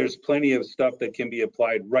point, there's plenty of stuff that can be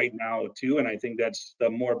applied right now too, and I think that's the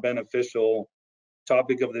more beneficial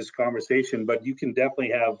topic of this conversation. But you can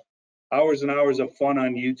definitely have hours and hours of fun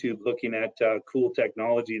on YouTube looking at cool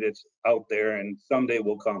technology that's out there and someday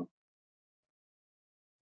will come.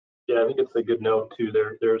 Yeah, I think it's a good note too.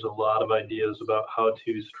 There's a lot of ideas about how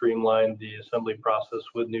to streamline the assembly process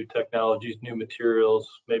with new technologies, new materials.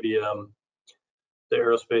 Maybe the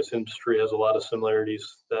aerospace industry has a lot of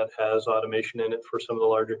similarities that has automation in it for some of the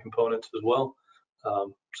larger components as well.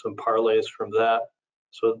 Some parlays from that.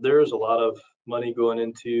 So there's a lot of money going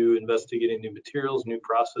into investigating new materials, new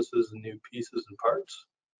processes, and new pieces and parts.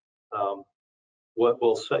 What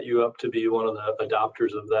will set you up to be one of the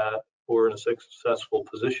adopters of that, or in a successful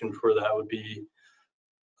position for that, would be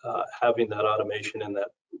having that automation and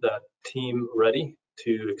that team ready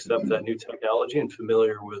to accept that new technology and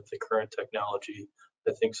familiar with the current technology.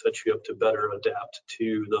 I think sets you up to better adapt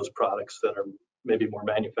to those products that are maybe more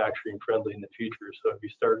manufacturing friendly in the future. So if you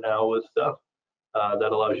start now with stuff,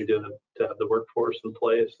 that allows you to have the workforce in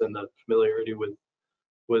place and the familiarity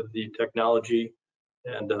with the technology,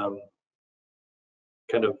 and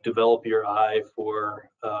kind of develop your eye for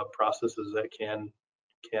processes that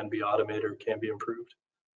can be automated or can be improved.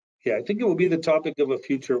 Yeah, I think it will be the topic of a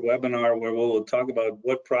future webinar where we'll talk about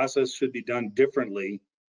what process should be done differently,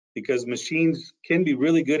 because machines can be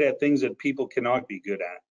really good at things that people cannot be good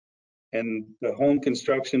at. And the home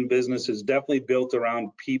construction business is definitely built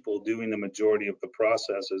around people doing the majority of the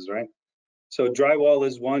processes, right? So drywall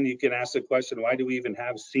is one. You can ask the question, why do we even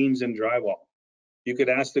have seams in drywall? You could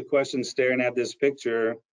ask the question staring at this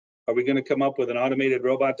picture, are we going to come up with an automated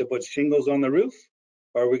robot to put shingles on the roof?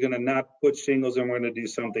 Or are we going to not put shingles and we're going to do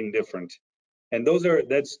something different? And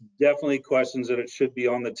that's definitely questions that it should be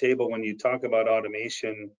on the table when you talk about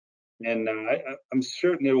automation. And I'm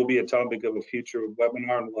certain it will be a topic of a future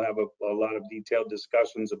webinar, and we'll have a lot of detailed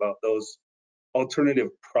discussions about those alternative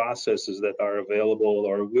processes that are available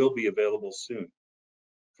or will be available soon,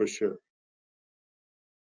 for sure.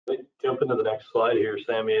 Jump into the next slide here,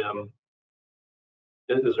 Sammy.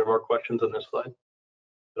 Is there more questions on this slide?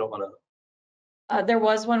 I don't want to. There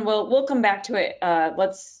was one. We'll come back to it.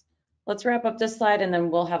 Let's wrap up this slide, and then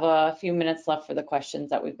we'll have a few minutes left for the questions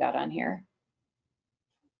that we've got on here.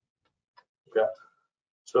 Okay.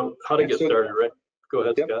 So how to get started, right? Go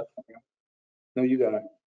ahead, yep. Scott. No, you got it.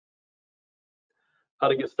 How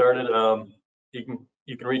to get started?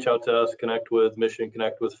 You can reach out to us, connect with Mission,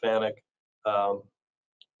 connect with FANUC.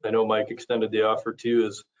 I know Mike extended the offer too.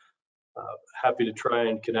 Is happy to try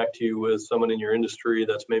and connect you with someone in your industry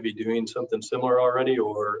that's maybe doing something similar already,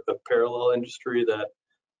 or a parallel industry that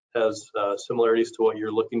has similarities to what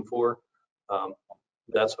you're looking for.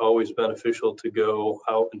 That's always beneficial to go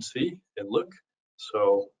out and see and look.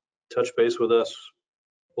 So touch base with us.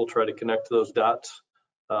 We'll try to connect those dots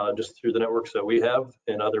just through the networks that we have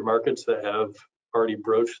in other markets that have already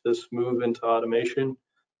broached this move into automation.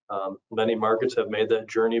 Many markets have made that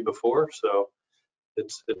journey before, so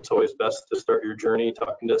it's always best to start your journey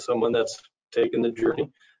talking to someone that's taken the journey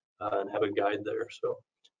and have a guide there. So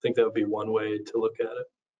I think that would be one way to look at it.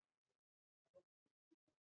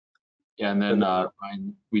 Yeah, and then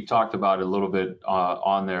Ryan, we talked about it a little bit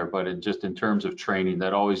on there, but just in terms of training,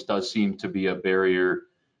 that always does seem to be a barrier.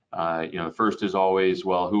 The first is always,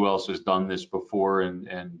 well, who else has done this before?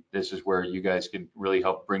 And this is where you guys can really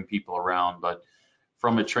help bring people around. But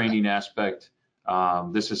from a training aspect,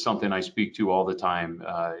 this is something I speak to all the time,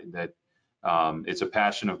 that it's a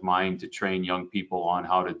passion of mine to train young people on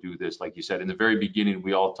how to do this. Like you said, in the very beginning,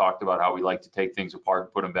 we all talked about how we like to take things apart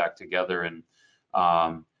and put them back together. And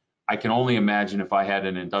I can only imagine if I had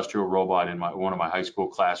an industrial robot in one of my high school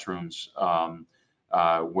classrooms,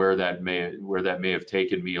 where that may have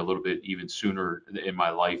taken me a little bit even sooner in my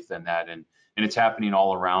life than that. And it's happening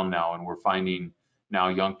all around now, and we're finding now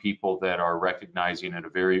young people that are recognizing at a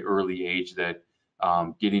very early age that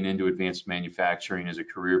getting into advanced manufacturing is a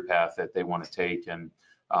career path that they want to take. And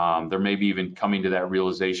they're maybe even coming to that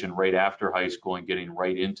realization right after high school and getting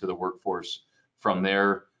right into the workforce from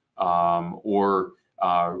there, or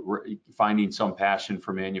finding some passion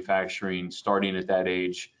for manufacturing starting at that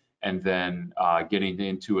age, and then getting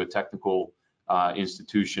into a technical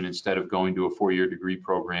institution instead of going to a 4-year degree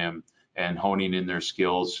program and honing in their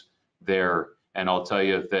skills there. And I'll tell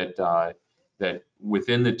you that that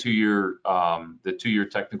within the 2-year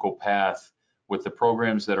technical path, with the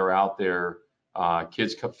programs that are out there,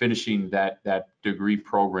 kids finishing that degree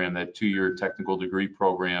program, that 2-year technical degree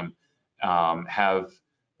program, have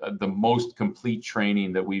the most complete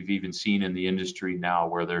training that we've even seen in the industry now,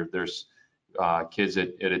 where there's kids at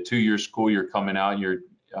a 2-year school, you're coming out, you're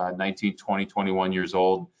 19, 20, 21 years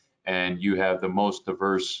old, and you have the most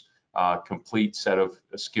diverse, complete set of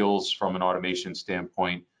skills from an automation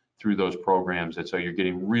standpoint through those programs. And so you're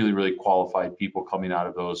getting really, really qualified people coming out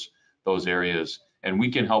of those areas. And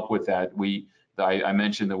we can help with that. I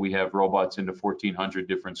mentioned that we have robots into 1,400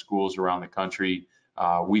 different schools around the country.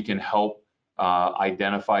 We can help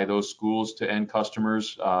identify those schools to end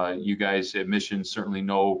customers. You guys at Mission certainly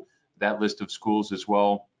know that list of schools as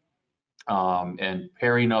well. And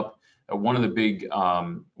pairing up, one of the big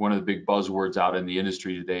buzzwords out in the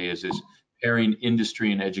industry today is pairing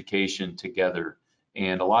industry and education together.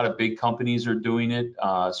 And a lot of big companies are doing it,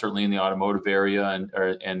 certainly in the automotive area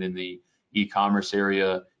and in the e-commerce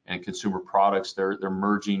area and consumer products. They're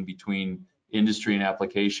merging between industry and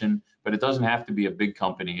application, but it doesn't have to be a big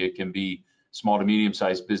company. It can be small to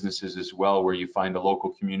medium-sized businesses as well, where you find a local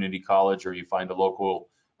community college or you find a local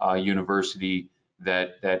university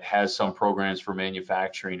that has some programs for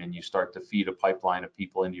manufacturing, and you start to feed a pipeline of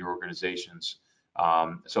people into your organizations.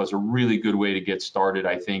 So it's a really good way to get started.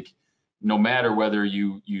 I think no matter whether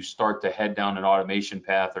you start to head down an automation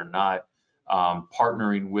path or not,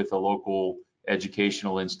 partnering with a local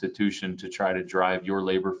educational institution to try to drive your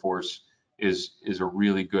labor force is a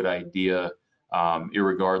really good idea,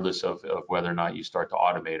 irregardless of whether or not you start to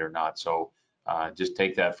automate or not. So just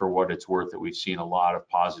take that for what it's worth, that we've seen a lot of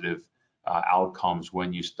positive outcomes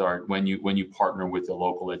when you partner with a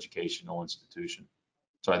local educational institution.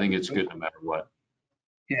 So I think it's good no matter what.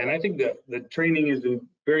 Yeah, and I think that the training is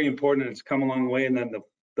very important. It's come a long way. And then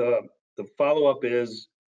the follow-up is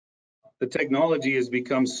the technology has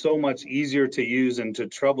become so much easier to use and to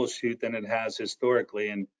troubleshoot than it has historically.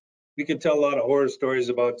 And we could tell a lot of horror stories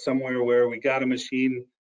about somewhere where we got a machine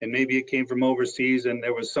and maybe it came from overseas and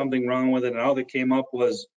there was something wrong with it, and all that came up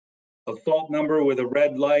was a fault number with a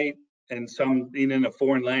red light and something in a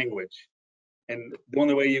foreign language. And the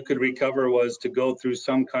only way you could recover was to go through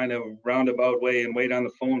some kind of roundabout way and wait on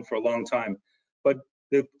the phone for a long time. But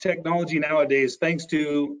the technology nowadays, thanks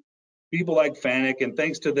to people like FANUC and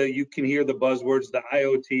thanks to you can hear the buzzwords, the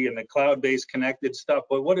IoT and the cloud-based connected stuff,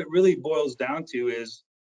 but what it really boils down to is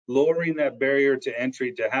lowering that barrier to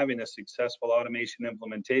entry to having a successful automation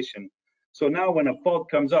implementation. So now when a fault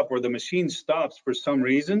comes up or the machine stops for some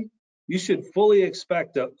reason, you should fully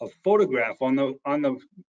expect a photograph on the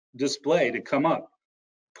display to come up,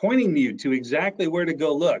 pointing you to exactly where to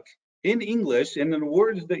go look in English and in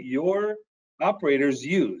words that your operators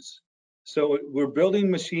use. So we're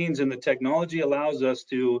building machines, and the technology allows us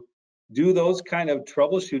to do those kind of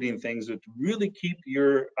troubleshooting things that really keep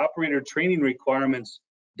your operator training requirements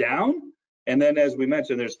down. And then, as we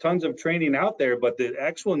mentioned, there's tons of training out there, but the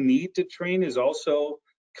actual need to train is also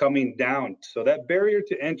coming down. So that barrier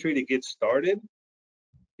to entry to get started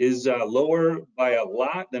is lower by a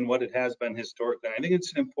lot than what it has been historically. And I think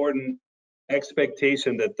it's an important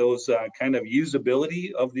expectation that those kind of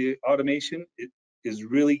usability of the automation is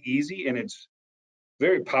really easy, and it's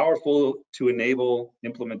very powerful to enable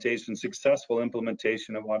implementation, successful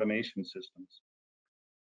implementation of automation systems.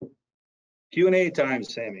 Q&A time,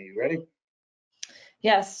 Sammy, you ready?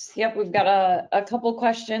 Yes, yep, we've got a couple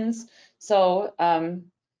questions. So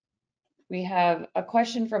we have a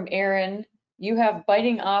question from Aaron. You have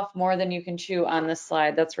biting off more than you can chew on this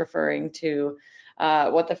slide. That's referring to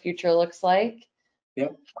what the future looks like. Yep.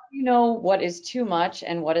 How do you know what is too much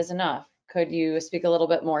and what is enough? Could you speak a little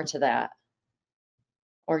bit more to that?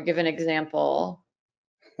 Or give an example?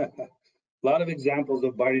 A lot of examples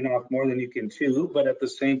of biting off more than you can chew, but at the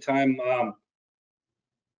same time,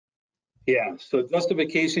 yeah, so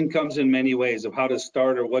justification comes in many ways of how to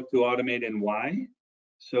start or what to automate and why.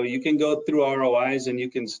 So you can go through ROIs and you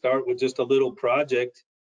can start with just a little project,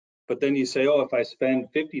 but then you say, oh, if I spend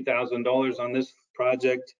 $50,000 on this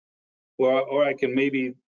project, or I can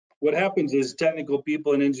maybe, what happens is technical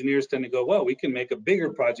people and engineers tend to go, well, we can make a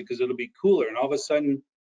bigger project because it'll be cooler. And all of a sudden,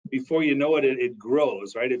 before you know it, it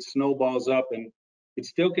grows, right? It snowballs up and it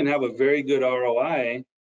still can have a very good ROI,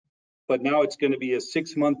 but now it's going to be a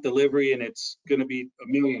 6-month delivery and it's going to be $1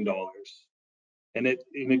 million. And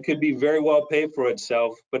it could be very well pay for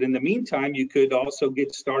itself. But in the meantime, you could also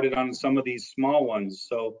get started on some of these small ones.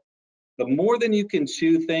 So the more than you can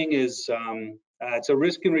chew thing is, it's a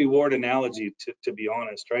risk and reward analogy, to be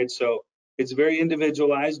honest, right? So it's very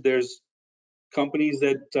individualized. There's companies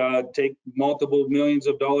that take multiple millions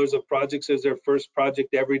of dollars of projects as their first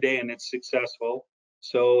project every day, and it's successful.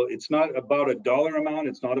 So it's not about a dollar amount.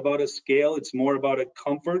 It's not about a scale. It's more about a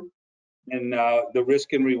comfort and the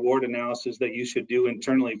risk and reward analysis that you should do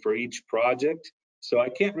internally for each project. So I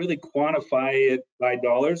can't really quantify it by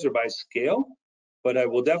dollars or by scale, but I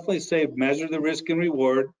will definitely say measure the risk and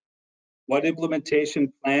reward, what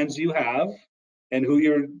implementation plans you have, and who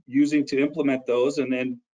you're using to implement those, and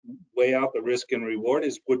then weigh out the risk and reward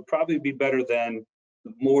would probably be better than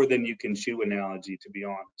more than you can chew analogy, to be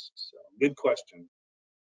honest. So good question.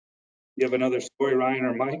 You have another story, Ryan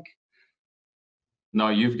or Mike? No,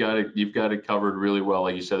 you've got it covered really well.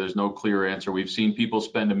 Like you said, there's no clear answer. We've seen people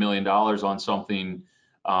spend $1 million on something,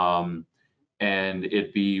 and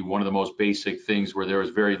it be one of the most basic things where there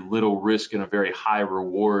was very little risk and a very high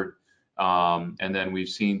reward. And then we've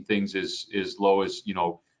seen things as low as, you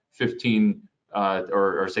know, 15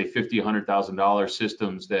 or say $50,000, $100,000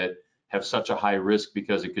 systems that have such a high risk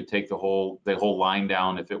because it could take the whole line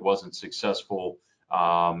down if it wasn't successful.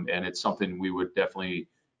 And it's something we would definitely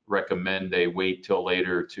recommend they wait till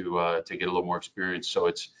later to get a little more experience. So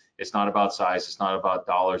it's not about size, it's not about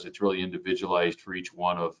dollars, it's really individualized for each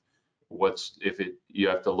one of you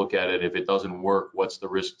have to look at it, if it doesn't work, what's the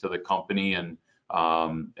risk to the company, and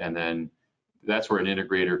then that's where an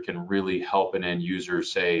integrator can really help an end user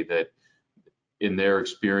say that in their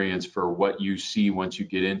experience for what you see once you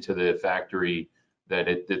get into the factory,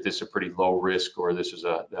 that this is a pretty low risk or this is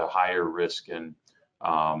a higher risk. And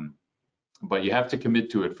but you have to commit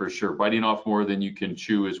to it for sure. Biting off more than you can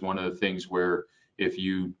chew is one of the things where if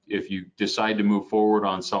you decide to move forward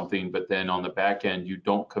on something, but then on the back end you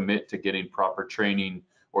don't commit to getting proper training,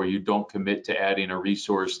 or you don't commit to adding a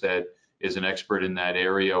resource that is an expert in that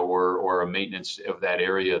area or a maintenance of that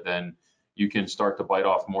area, then you can start to bite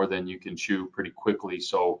off more than you can chew pretty quickly.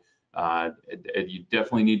 So you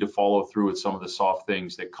definitely need to follow through with some of the soft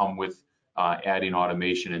things that come with adding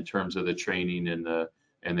automation in terms of the training and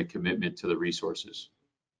the commitment to the resources.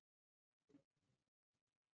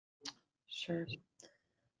 Sure.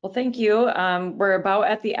 Well, thank you. We're about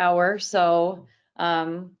at the hour, so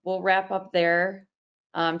we'll wrap up there.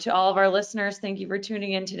 To all of our listeners, thank you for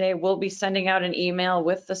tuning in today. We'll be sending out an email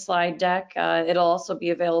with the slide deck. It'll also be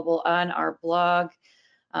available on our blog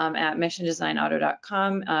at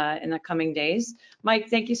missiondesignauto.com in the coming days. Mike,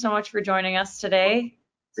 thank you so much for joining us today.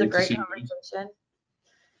 It's a great conversation.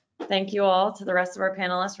 Thank you all to the rest of our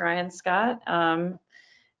panelists, Ryan, Scott.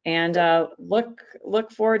 And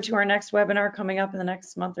look forward to our next webinar coming up in the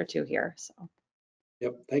next month or two here. So.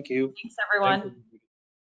 Yep, thank you. Thanks, everyone. Thank you.